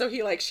 bill. And so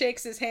he,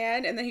 shakes his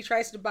hand, and then he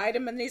tries to bite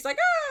him, and then he's like,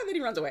 and then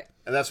he runs away.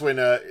 And that's when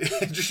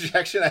Andrew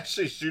Jackson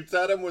actually shoots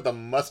at him with a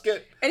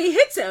musket. And he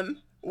hits him.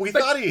 We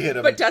thought he hit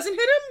him. But doesn't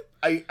hit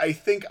him? I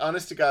think,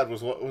 honest to God,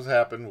 what was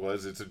happened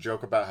was it's a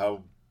joke about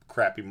how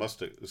crappy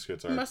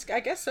muskets are. I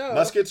guess so.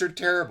 Muskets are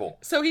terrible.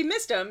 So he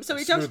missed him. So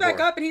he jumps back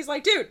Smoothbore. up, and he's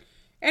like, dude,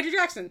 Andrew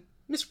Jackson,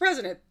 Mr.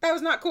 President, that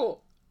was not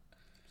cool.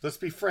 Let's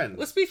be friends.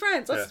 Let's be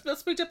friends.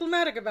 Let's be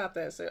diplomatic about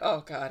this.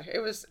 Oh God, it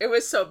was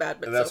so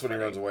bad, but And that's so when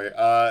he funny. runs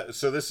away.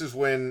 So this is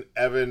when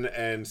Evan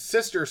and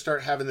Sister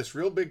start having this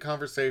real big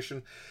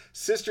conversation.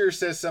 Sister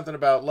says something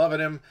about loving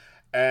him,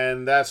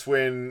 and that's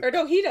when... Or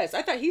no, he does.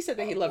 I thought he said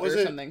that he loved her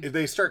or something.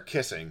 They start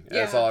kissing. Yeah,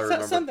 That's all I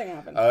remember. something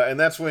happened. And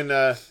that's when...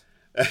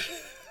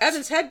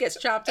 Evan's head gets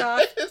chopped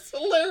off It's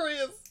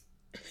hilarious.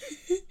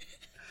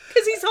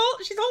 because she's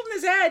holding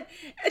his head,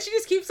 and she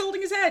just keeps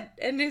holding his head,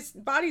 and his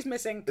body's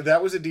missing.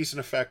 That was a decent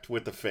effect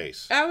with the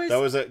face. That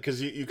was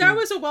because you That can,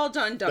 was a well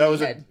done dummy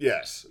head.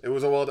 yes, it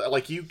was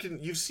a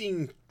you've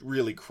seen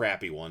really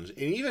crappy ones, and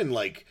even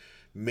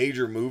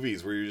major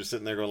movies where you're just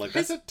sitting there going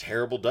that's a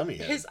terrible dummy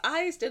head. His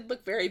eyes did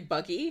look very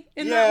buggy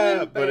in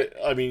Yeah, that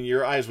one, but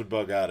your eyes would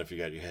bug out if you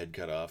got your head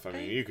cut off. I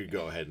mean, you could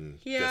go ahead and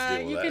Yeah, just deal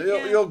you with that. could-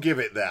 yeah. You'll give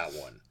it that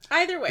one.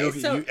 either way,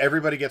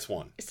 Everybody gets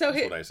one. So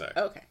That's what I say.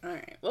 Okay, all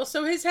right. Well,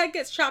 so his head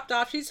gets chopped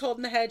off. She's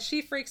holding the head.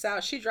 She freaks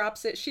out. She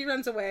drops it. She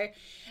runs away,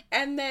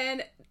 and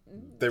then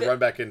They run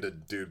back into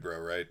Dude Bro,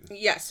 right?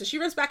 yes, so she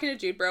runs back into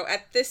Dude Bro.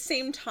 At this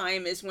same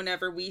time is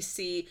whenever we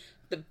see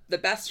the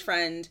best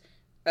friend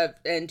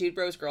and Dude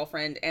Bro's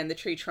girlfriend and the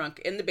Tree Trunk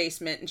in the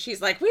basement, and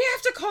she's like, "We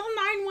have to call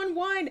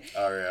 911."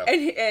 Oh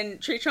yeah.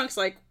 And Tree Trunk's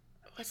like,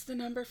 "What's the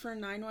number for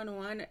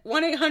 911?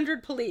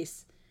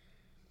 1-800-POLICE."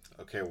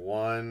 Okay,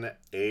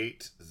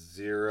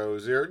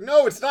 1800.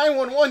 No, it's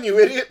 911, you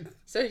idiot.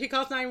 So he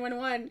calls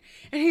 911,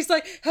 and he's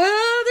like,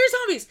 there's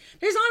zombies.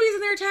 There's zombies,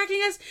 and they're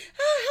attacking us.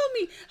 Help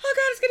me. Oh,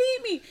 God, it's going to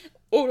eat me.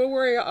 Oh, don't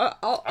worry.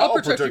 I'll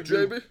protect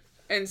you, baby.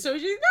 And so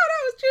she's,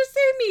 no, just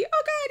save me.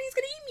 Oh, God, he's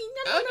going to eat me.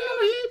 No.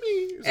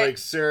 It's like,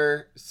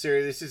 sir,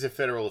 this is a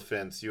federal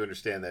offense. You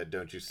understand that,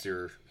 don't you,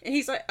 sir? And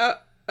he's like,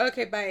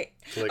 okay, bye.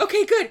 Like-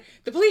 Okay, good.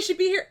 The police should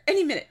be here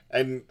any minute.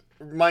 And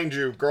mind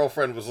you,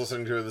 girlfriend was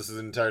listening to her this the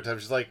entire time.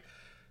 She's like,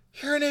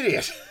 you're an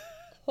idiot.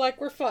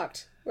 Like, we're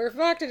fucked. We're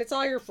fucked and it's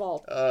all your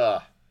fault.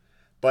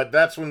 But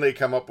that's when they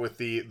come up with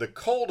the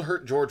cold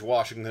hurt George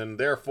Washington.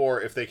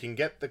 Therefore, if they can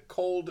get the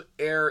cold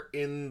air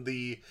in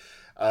the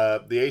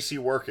AC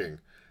working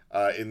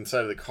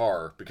inside of the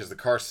car, because the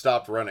car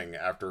stopped running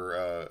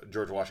after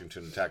George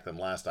Washington attacked them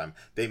last time,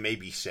 they may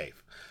be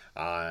safe.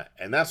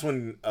 And that's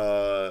when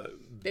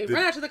they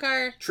run out to the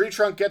car. Tree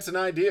Trunk gets an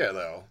idea,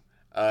 though.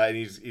 And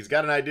he's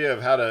got an idea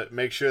of how to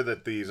make sure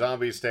that the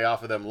zombies stay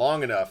off of them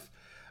long enough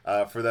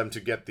for them to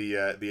get the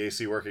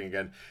AC working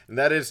again. And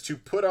that is to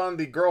put on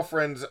the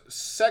girlfriend's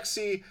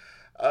sexy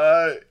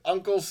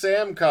Uncle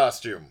Sam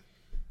costume.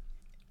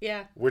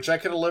 Yeah. Which I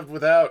could have lived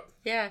without.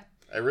 Yeah.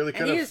 I really could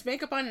have. And he has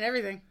makeup on and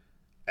everything.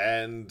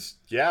 And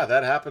yeah,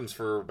 that happens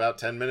for about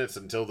 10 minutes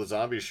until the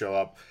zombies show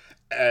up.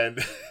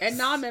 And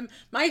Nom him.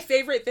 My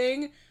favorite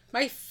thing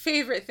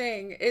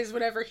is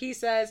whenever he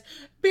says,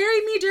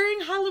 "Bury me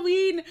during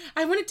Halloween.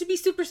 I want it to be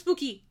super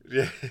spooky."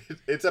 Yeah,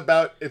 it's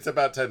about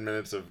 10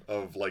 minutes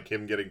of like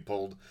him getting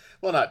pulled.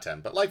 Well, not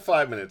 10, but like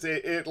 5 minutes.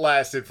 It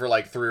lasted for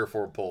like 3 or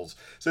 4 pulls.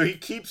 So he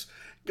keeps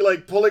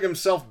like pulling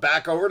himself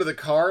back over to the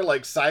car,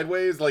 like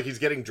sideways, like he's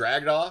getting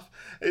dragged off.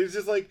 And he's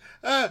just like,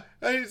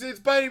 it's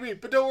biting me,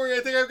 but don't worry, I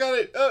think I've got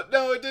it. Oh,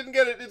 no, it didn't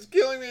get it. It's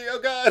killing me. Oh,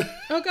 God.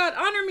 Oh, God,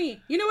 honor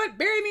me. You know what?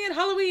 Bury me at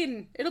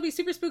Halloween. It'll be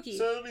super spooky.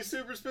 So it'll be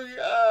super spooky.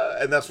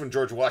 And that's when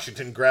George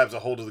Washington grabs a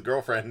hold of the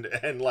girlfriend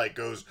and like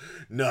goes,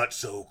 "Not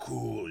so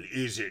cool,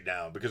 is it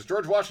now?" Because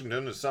George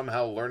Washington is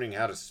somehow learning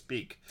how to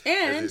speak.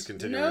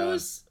 And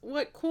knows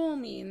what cool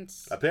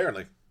means.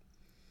 Apparently.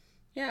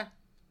 Yeah.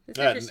 It's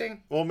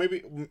interesting. Well,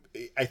 maybe,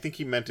 I think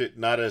he meant it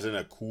not as in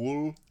a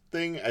cool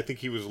thing. I think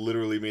he was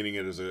literally meaning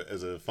it as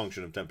a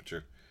function of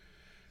temperature,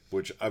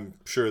 which I'm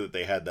sure that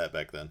they had that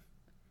back then.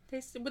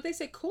 Would they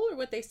say cool or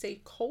would they say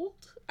cold?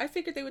 I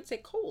figured they would say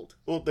cold.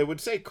 Well, they would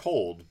say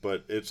cold,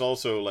 but it's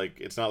also like,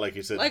 it's not like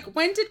he said... Like,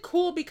 when did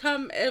cool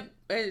become a...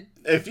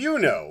 If you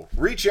know,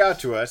 reach out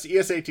to us,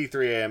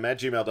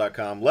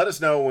 esat3am@gmail.com. Let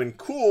us know when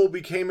cool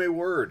became a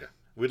word.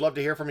 We'd love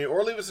to hear from you,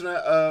 or leave us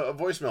a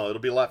voicemail. It'll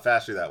be a lot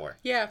faster that way.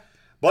 Yeah.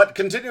 But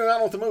continuing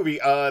on with the movie,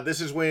 this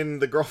is when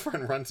the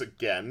girlfriend runs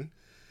again.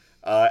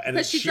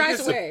 And she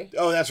drives away.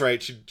 Oh, that's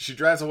right. She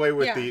drives away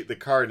with Yeah. the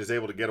car and is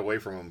able to get away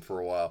from him for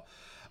a while.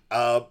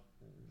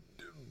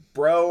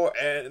 Bro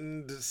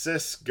and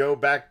Sis go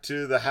back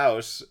to the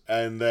house,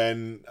 and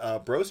then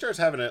Bro starts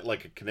having a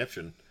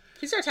conniption.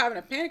 He starts having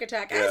a panic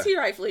attack, as he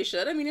rightfully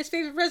should. I mean, his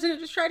favorite president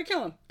just tried to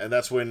kill him. And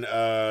that's when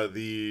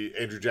the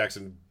Andrew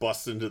Jackson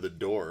busts into the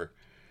door,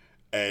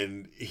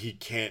 and he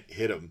can't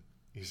hit him.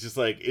 He's just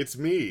like, "It's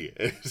me."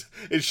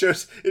 It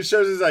shows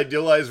his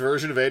idealized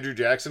version of Andrew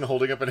Jackson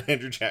holding up an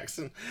Andrew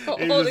Jackson.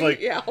 Holding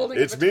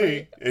 "It's up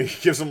me," and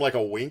he gives him like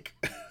a wink.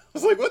 I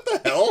was like, "What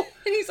the hell?"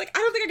 And he's like, "I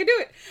don't think I can do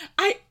it.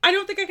 I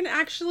don't think I can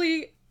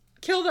actually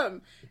kill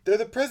them." They're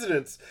the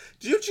presidents.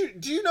 Do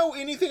you know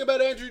anything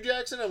about Andrew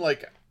Jackson? I'm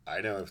like, I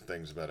know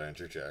things about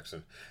Andrew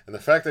Jackson, and the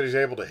fact that he's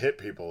able to hit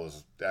people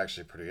is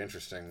actually pretty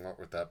interesting. What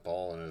with that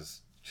ball in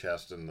his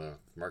chest and the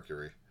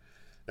mercury.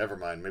 Never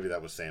mind. Maybe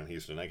that was Sam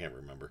Houston. I can't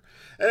remember.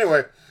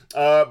 Anyway,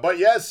 but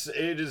yes,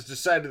 it is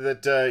decided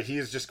that he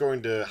is just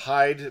going to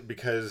hide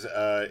because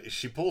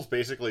she pulls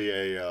basically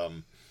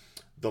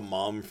the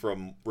mom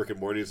from Rick and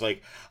Morty is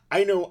like,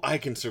 "I know I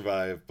can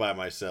survive by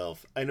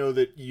myself. I know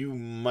that you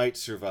might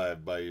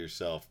survive by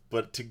yourself,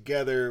 but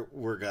together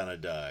we're gonna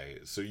die.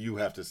 So you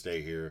have to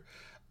stay here.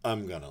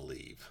 I'm gonna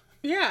leave."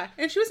 Yeah,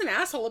 and she was an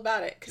asshole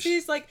about it because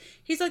he's like,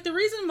 "The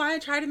reason why I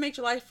try to make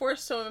July 4th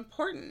so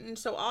important and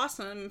so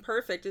awesome and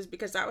perfect is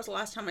because that was the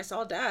last time I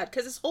saw Dad."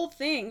 Because this whole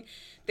thing,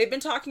 they've been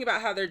talking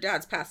about how their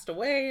dads passed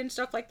away and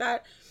stuff like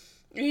that.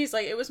 And he's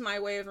like, "It was my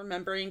way of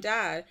remembering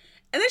Dad."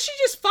 And then she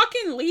just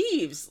fucking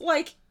leaves,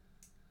 like,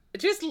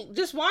 just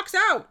walks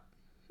out.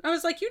 I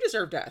was like, "You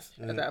deserve death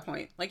at that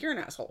point. Like, you're an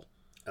asshole."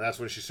 And that's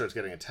when she starts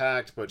getting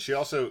attacked. But she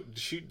also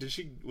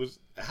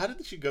how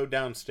did she go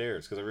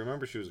downstairs? Because I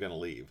remember she was going to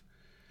leave.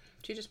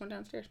 She just went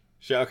downstairs.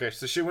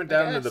 So she went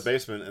down into the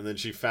basement, and then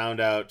she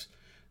found out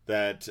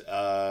that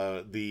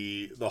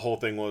the whole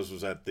thing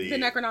was at the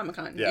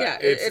Necronomicon. Yeah,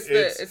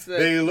 it's the.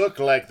 They look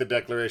like the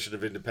Declaration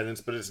of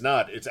Independence, but it's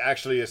not. It's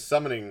actually a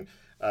summoning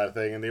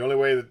thing, and the only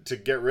way to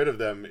get rid of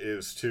them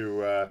is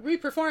to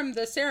reperform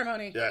the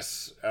ceremony.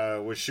 Yes,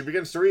 which she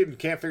begins to read and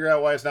can't figure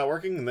out why it's not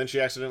working, and then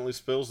she accidentally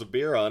spills the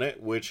beer on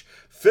it, which,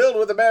 filled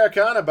with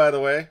Americana, by the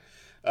way,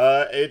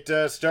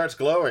 it starts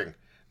glowing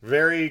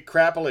very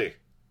crappily.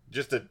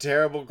 Just a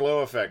terrible glow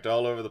effect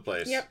all over the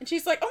place. Yep, and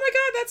she's like, "Oh my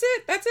God,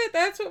 that's it,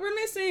 that's what we're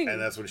missing."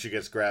 And that's when she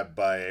gets grabbed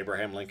by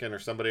Abraham Lincoln or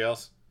somebody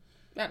else.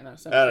 I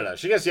don't know.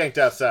 She gets yanked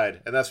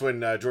outside, and that's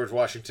when George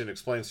Washington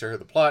explains to her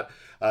the plot.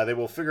 They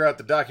will figure out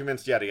the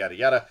documents, yada, yada,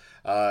 yada,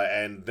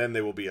 and then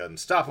they will be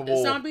unstoppable.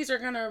 The zombies are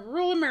going to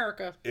rule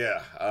America.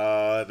 Yeah.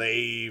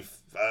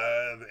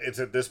 It's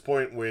at this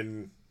point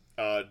when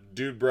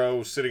Dude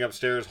Bro, sitting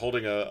upstairs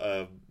holding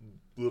a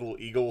little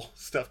eagle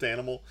stuffed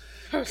animal.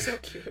 Oh, so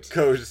cute.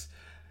 Goes,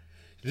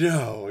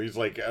 no, he's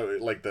like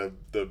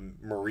the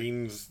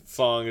Marines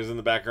song is in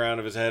the background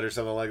of his head or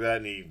something like that,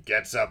 and he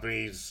gets up and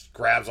he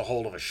grabs a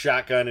hold of a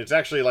shotgun. It's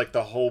actually like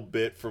the whole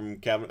bit from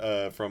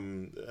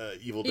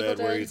Evil Dead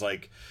where he's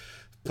like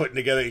putting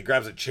together, he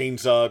grabs a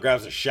chainsaw,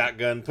 grabs a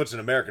shotgun, puts an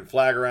American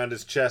flag around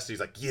his chest.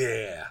 He's like,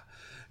 yeah.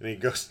 And he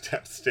goes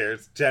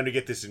downstairs, time to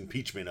get this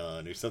impeachment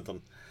on or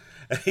something.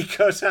 And he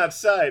goes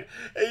outside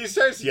and he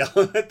starts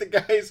yelling at the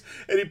guys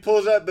and he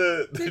pulls out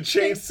the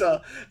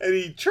chainsaw and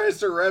he tries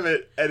to rev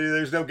it and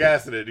there's no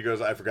gas in it. He goes,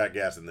 I forgot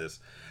gas in this.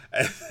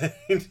 And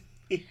then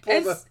he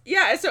pulls out...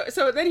 Yeah,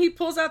 so then he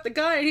pulls out the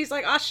gun and he's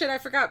like, oh shit, I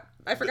forgot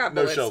bullets.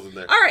 No shells in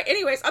there. All right,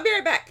 anyways, I'll be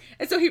right back.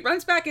 And so he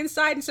runs back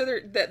inside, and so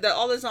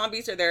all the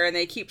zombies are there, and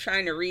they keep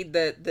trying to read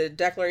the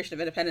Declaration of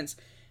Independence.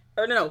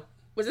 Or no,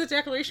 was it the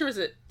Declaration or was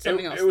it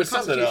something else? It was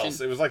something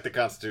else. It was like the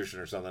Constitution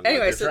or something.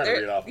 Anyway, like they're trying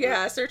to read off of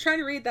it. So they're trying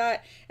to read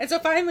that. And so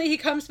finally he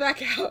comes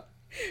back out.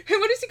 And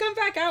what does he come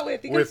back out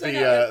with? With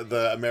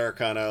the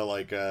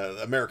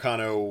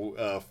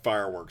Americano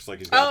fireworks, like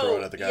he's gonna throw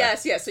it at the guy.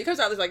 Yes. So he comes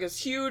out with like this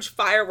huge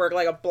firework,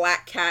 like a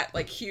black cat,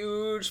 like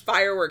huge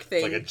firework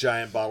thing. It's like a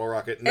giant bottle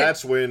rocket. And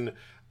that's when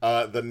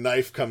the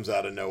knife comes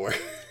out of nowhere.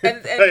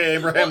 And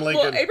Abraham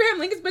Lincoln. Well, Abraham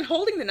Lincoln's been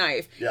holding the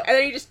knife. Yeah. And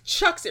then he just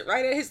chucks it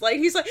right at his leg.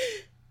 He's like...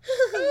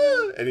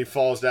 and he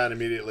falls down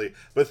immediately.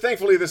 But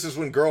thankfully, this is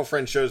when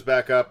Girlfriend shows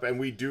back up, and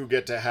we do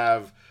get to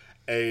have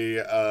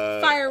a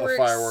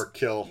firework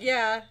kill.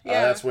 Yeah.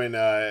 That's when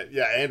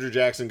Andrew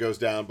Jackson goes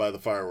down by the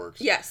fiurworks.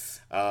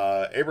 Yes.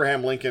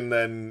 Abraham Lincoln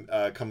then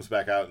comes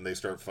back out and they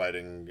start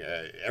fighting.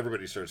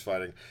 Everybody starts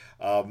fighting.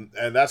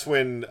 And that's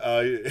when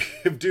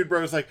Dude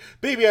Bro's like,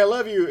 baby, I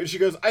love you. And she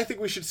goes, I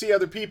think we should see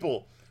other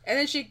people. And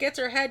then she gets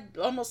her head,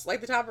 almost like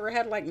the top of her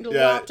head, like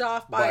lopped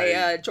off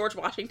by George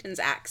Washington's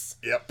axe.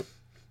 Yep.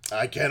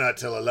 I cannot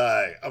tell a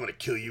lie. I'm going to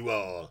kill you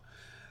all.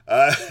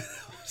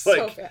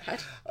 So bad.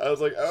 I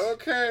was like,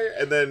 okay.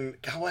 And then,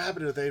 God, what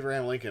happened with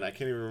Abraham Lincoln? I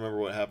can't even remember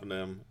what happened to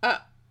him.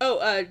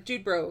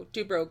 Dude Bro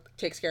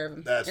takes care of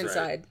him. That's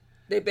inside.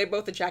 Right. They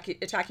both attack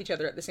each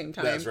other at the same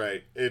time. That's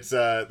right. It's they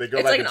go it's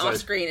back like inside.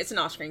 It's an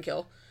off-screen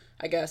kill,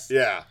 I guess.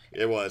 Yeah,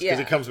 it was. Because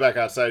he comes back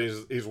outside,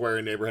 he's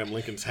wearing Abraham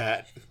Lincoln's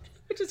hat.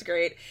 Which is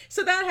great.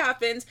 So that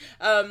happens.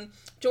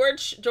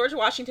 George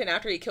Washington,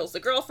 after he kills the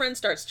girlfriend,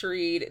 starts to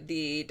read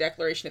the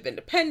Declaration of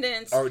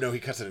Independence. Oh, no, he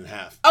cuts it in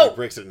half. Oh, he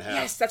breaks it in half.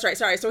 Yes, that's right.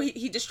 Sorry. So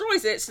he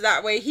destroys it so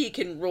that way he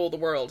can rule the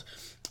world.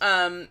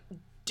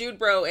 Dude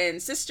Bro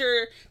and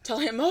Sister tell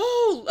him,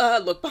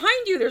 look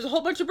behind you. There's a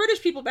whole bunch of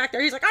British people back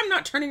there. He's like, I'm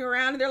not turning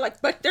around. And they're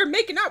like, but they're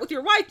making out with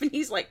your wife. And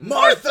he's like,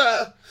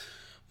 Martha!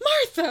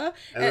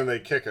 And then they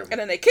kick him. And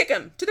then they kick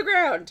him to the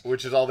ground.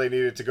 Which is all they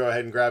needed to go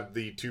ahead and grab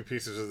the two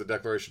pieces of the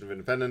Declaration of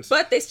Independence.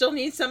 But they still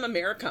need some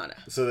Americana.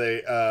 So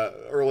they,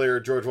 earlier,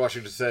 George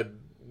Washington said,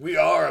 we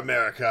are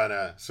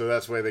Americana. So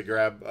that's why they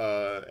grab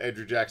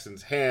Andrew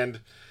Jackson's hand,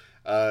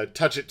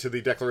 touch it to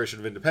the Declaration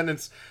of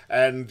Independence,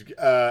 and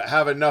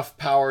have enough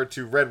power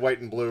to red,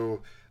 white, and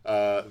blue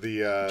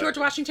George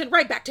Washington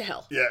right back to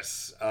hell.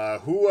 Yes.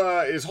 Who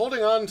is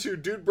holding on to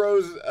Dude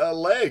Bro's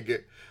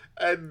leg.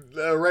 And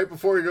right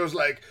before he goes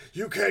like,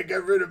 you can't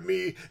get rid of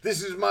me.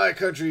 This is my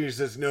country. He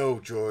says, no,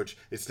 George,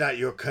 it's not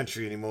your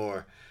country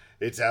anymore.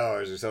 It's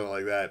ours, or something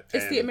like that.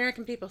 It's the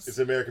American people's. It's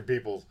the American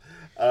people's.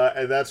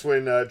 And that's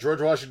when George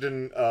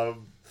Washington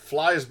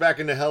flies back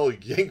into hell,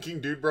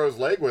 yanking Dude Bro's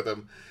leg with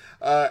him.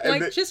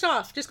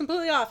 Just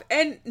completely off.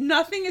 And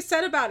nothing is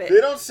said about it.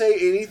 They don't say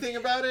anything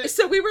about it.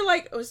 So we were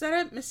like, was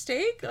that a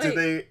mistake? Like,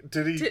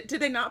 did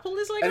they not pull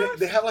his leg off?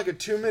 They have like a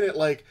 2-minute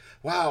like,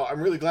 wow, I'm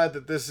really glad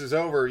that this is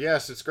over.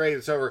 Yes, it's great,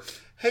 it's over.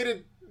 Hey,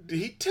 did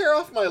he tear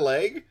off my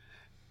leg?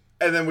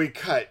 And then we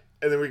cut.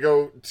 And then we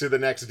go to the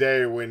next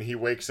day when he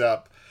wakes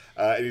up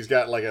and he's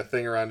got like a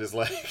thing around his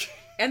leg.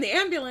 And the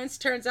ambulance,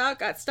 turns out,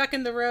 got stuck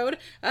in the road.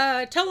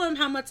 Tell him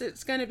how much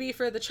it's going to be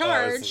for the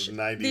charge.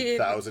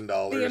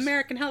 $90,000. The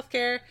American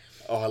healthcare.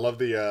 Oh, I love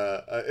the...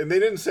 and they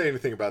didn't say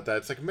anything about that.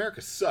 It's like,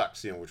 America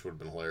sucks, which would have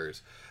been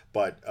hilarious.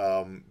 But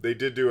they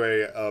did do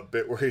a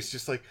bit where he's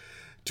just like,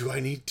 do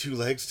I need 2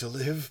 legs to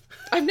live?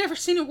 I've never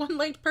seen a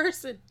 1-legged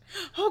person.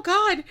 Oh,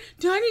 God.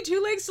 Do I need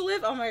 2 legs to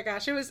live? Oh, my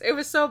gosh. It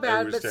was so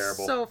bad, but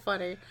terrible. So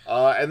funny.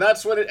 And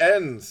that's when it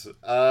ends.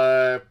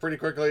 Pretty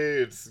quickly.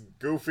 It's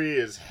goofy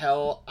as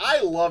hell.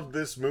 I love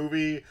this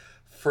movie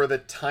for the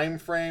time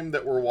frame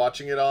that we're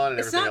watching it on and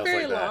everything else like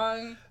that. It's not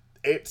very long.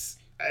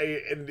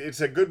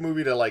 It's a good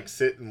movie to like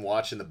sit and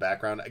watch in the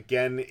background.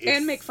 Again,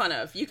 and make fun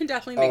of. You can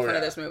definitely make fun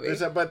of this movie.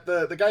 But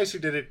the guys who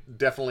did it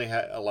definitely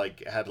had a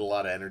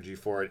lot of energy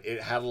for it.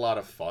 It had a lot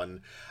of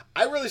fun.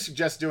 I really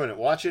suggest doing it.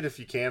 Watch it if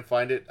you can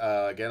find it.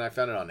 Again, I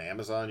found it on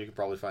Amazon. You can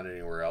probably find it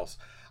anywhere else.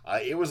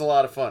 It was a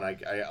lot of fun.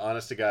 I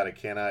honest to God, I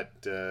cannot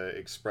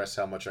express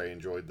how much I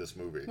enjoyed this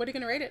movie. What are you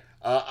going to rate it?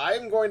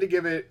 I'm going to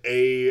give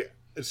it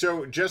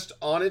so just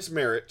on its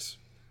merits,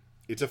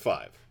 it's a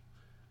 5.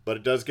 But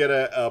it does get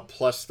a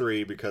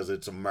 +3 because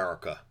it's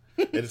America.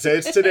 And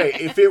it's today.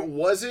 If it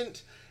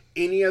wasn't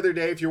any other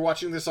day, if you're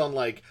watching this on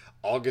like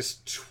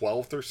August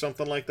 12th or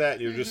something like that.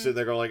 And you're just sitting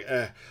there going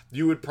like,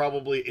 you would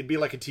probably, it'd be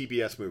like a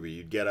TBS movie.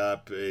 You'd get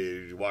up,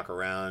 you'd walk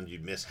around,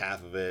 you'd miss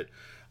half of it,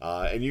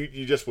 and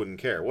you just wouldn't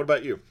care. What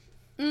about you?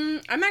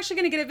 I'm actually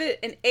going to give it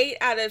an 8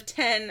 out of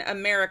 10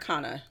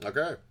 Americana.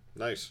 Okay,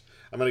 nice.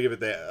 I'm going to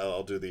give it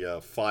I'll do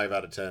the 5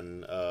 out of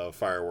 10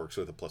 fireworks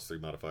with a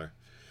 +3 modifier.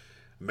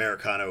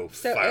 Americano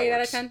So fireworks. 8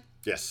 out of 10?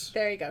 Yes.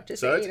 There you go.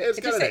 Just So say, it's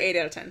just got an say 8 8.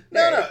 out of 10.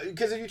 No,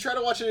 because if you try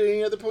to watch it at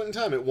any other point in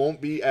time, it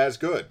won't be as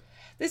good.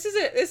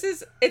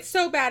 It's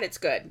so bad it's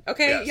good.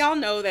 Okay? Yes. Y'all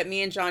know that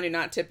me and John do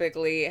not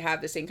typically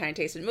have the same kind of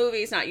taste in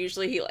movies. Not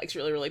usually. He likes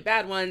really, really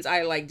bad ones.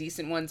 I like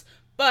decent ones.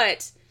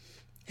 But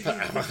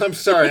I'm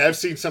sorry, I've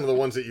seen some of the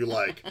ones that you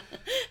like.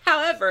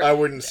 however, I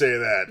wouldn't say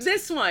that.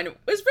 this one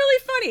was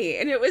really funny.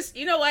 And it was,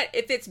 you know what?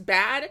 If it's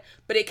bad,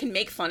 but it can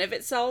make fun of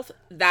itself,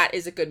 that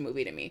is a good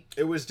movie to me.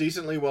 It was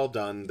decently well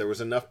done. There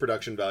was enough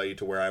production value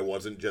to where I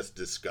wasn't just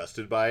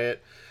disgusted by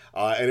it.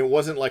 And it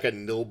wasn't like a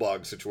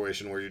Nilbog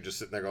situation where you're just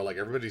sitting there going like,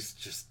 everybody's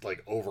just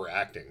like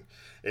overacting.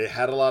 It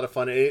had a lot of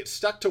fun. It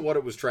stuck to what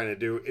it was trying to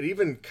do. It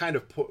even kind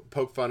of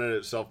poked fun at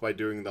itself by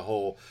doing the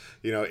whole,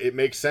 it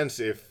makes sense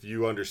if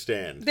you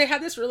understand. They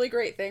had this really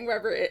great thing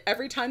where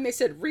every time they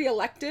said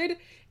re-elected,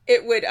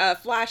 it would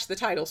flash the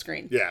title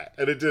screen. Yeah,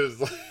 and it did.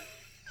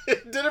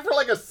 It did it for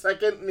like a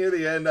second near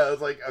the end. I was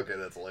like, okay,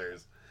 that's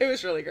hilarious. It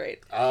was really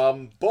great.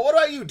 But what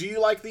about you? Do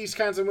you like these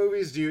kinds of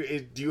movies?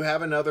 Do you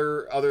have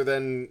another other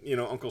than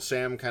Uncle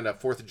Sam kind of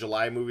 4th of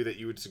July movie that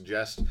you would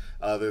suggest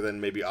other than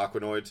maybe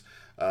Aquanoids?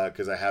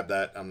 Because I have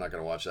that. I'm not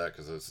gonna watch that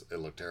because it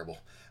looked terrible.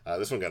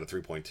 This one got a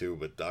 3.2,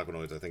 but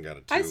Aquanoids I think got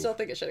a 2. I still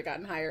think it should have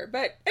gotten higher.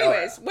 But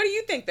anyways, What do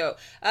you think though?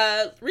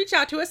 Reach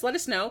out to us. Let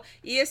us know.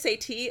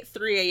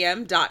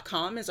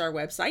 ESAT3am.com is our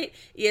website.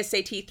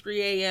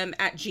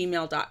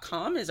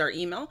 ESAT3am@gmail.com is our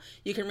email.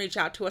 You can reach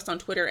out to us on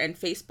Twitter and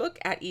Facebook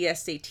at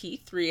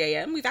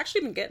ESAT3am. We've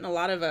actually been getting a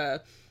lot of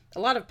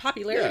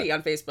popularity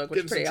on Facebook,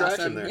 which is pretty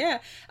awesome. there. Yeah.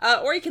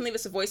 Or you can leave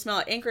us a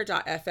voicemail at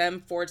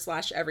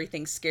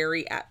anchor.fm/everything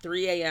scary at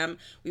 3 a.m.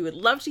 We would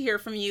love to hear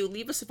from you.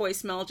 Leave us a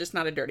voicemail, just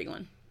not a dirty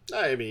one.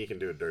 I mean, you can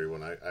do a dirty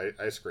one.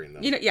 I screen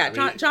them. John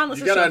listens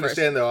You to gotta it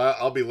understand though.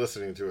 I'll be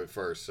listening to it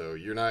first, so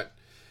you're not.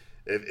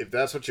 If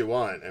that's what you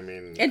want, I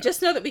mean. And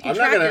just know that we can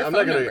track your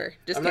phone number.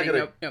 Just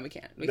kidding. No, we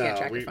can't. We can't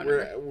track your phone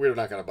number. We're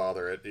not gonna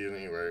bother it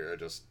anyway. I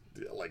just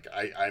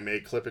I may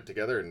clip it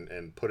together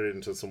and put it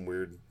into some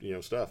weird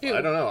stuff. Ew.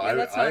 I don't know. Yeah,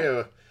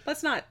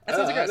 let's not. That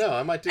sounds gross. No,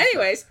 I might do.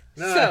 Anyways,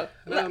 I'm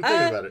thinking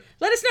about it.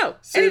 Let us know.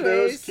 Save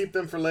those. Keep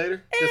them for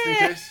later, just in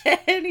case.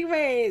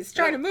 Anyways,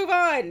 trying to move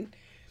on.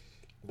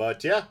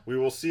 But yeah, we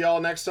will see y'all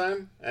next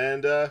time.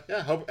 And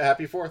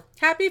happy 4th.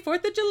 Happy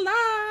 4th of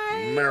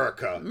July.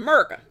 America.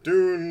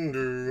 Dun,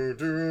 dun,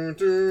 dun,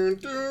 dun,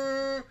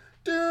 dun,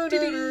 dun,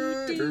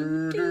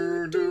 dun,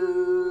 dun,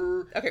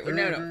 dun. Okay, we're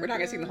not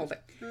gonna sing the whole thing.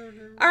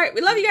 All right, we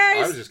love you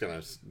guys. I was just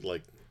gonna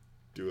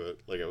do it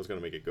I was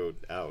gonna make it go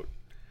out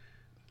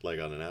on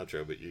an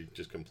outro, but you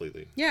just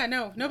completely. Yeah,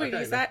 no, nobody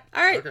does that.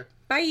 All right,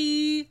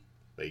 bye.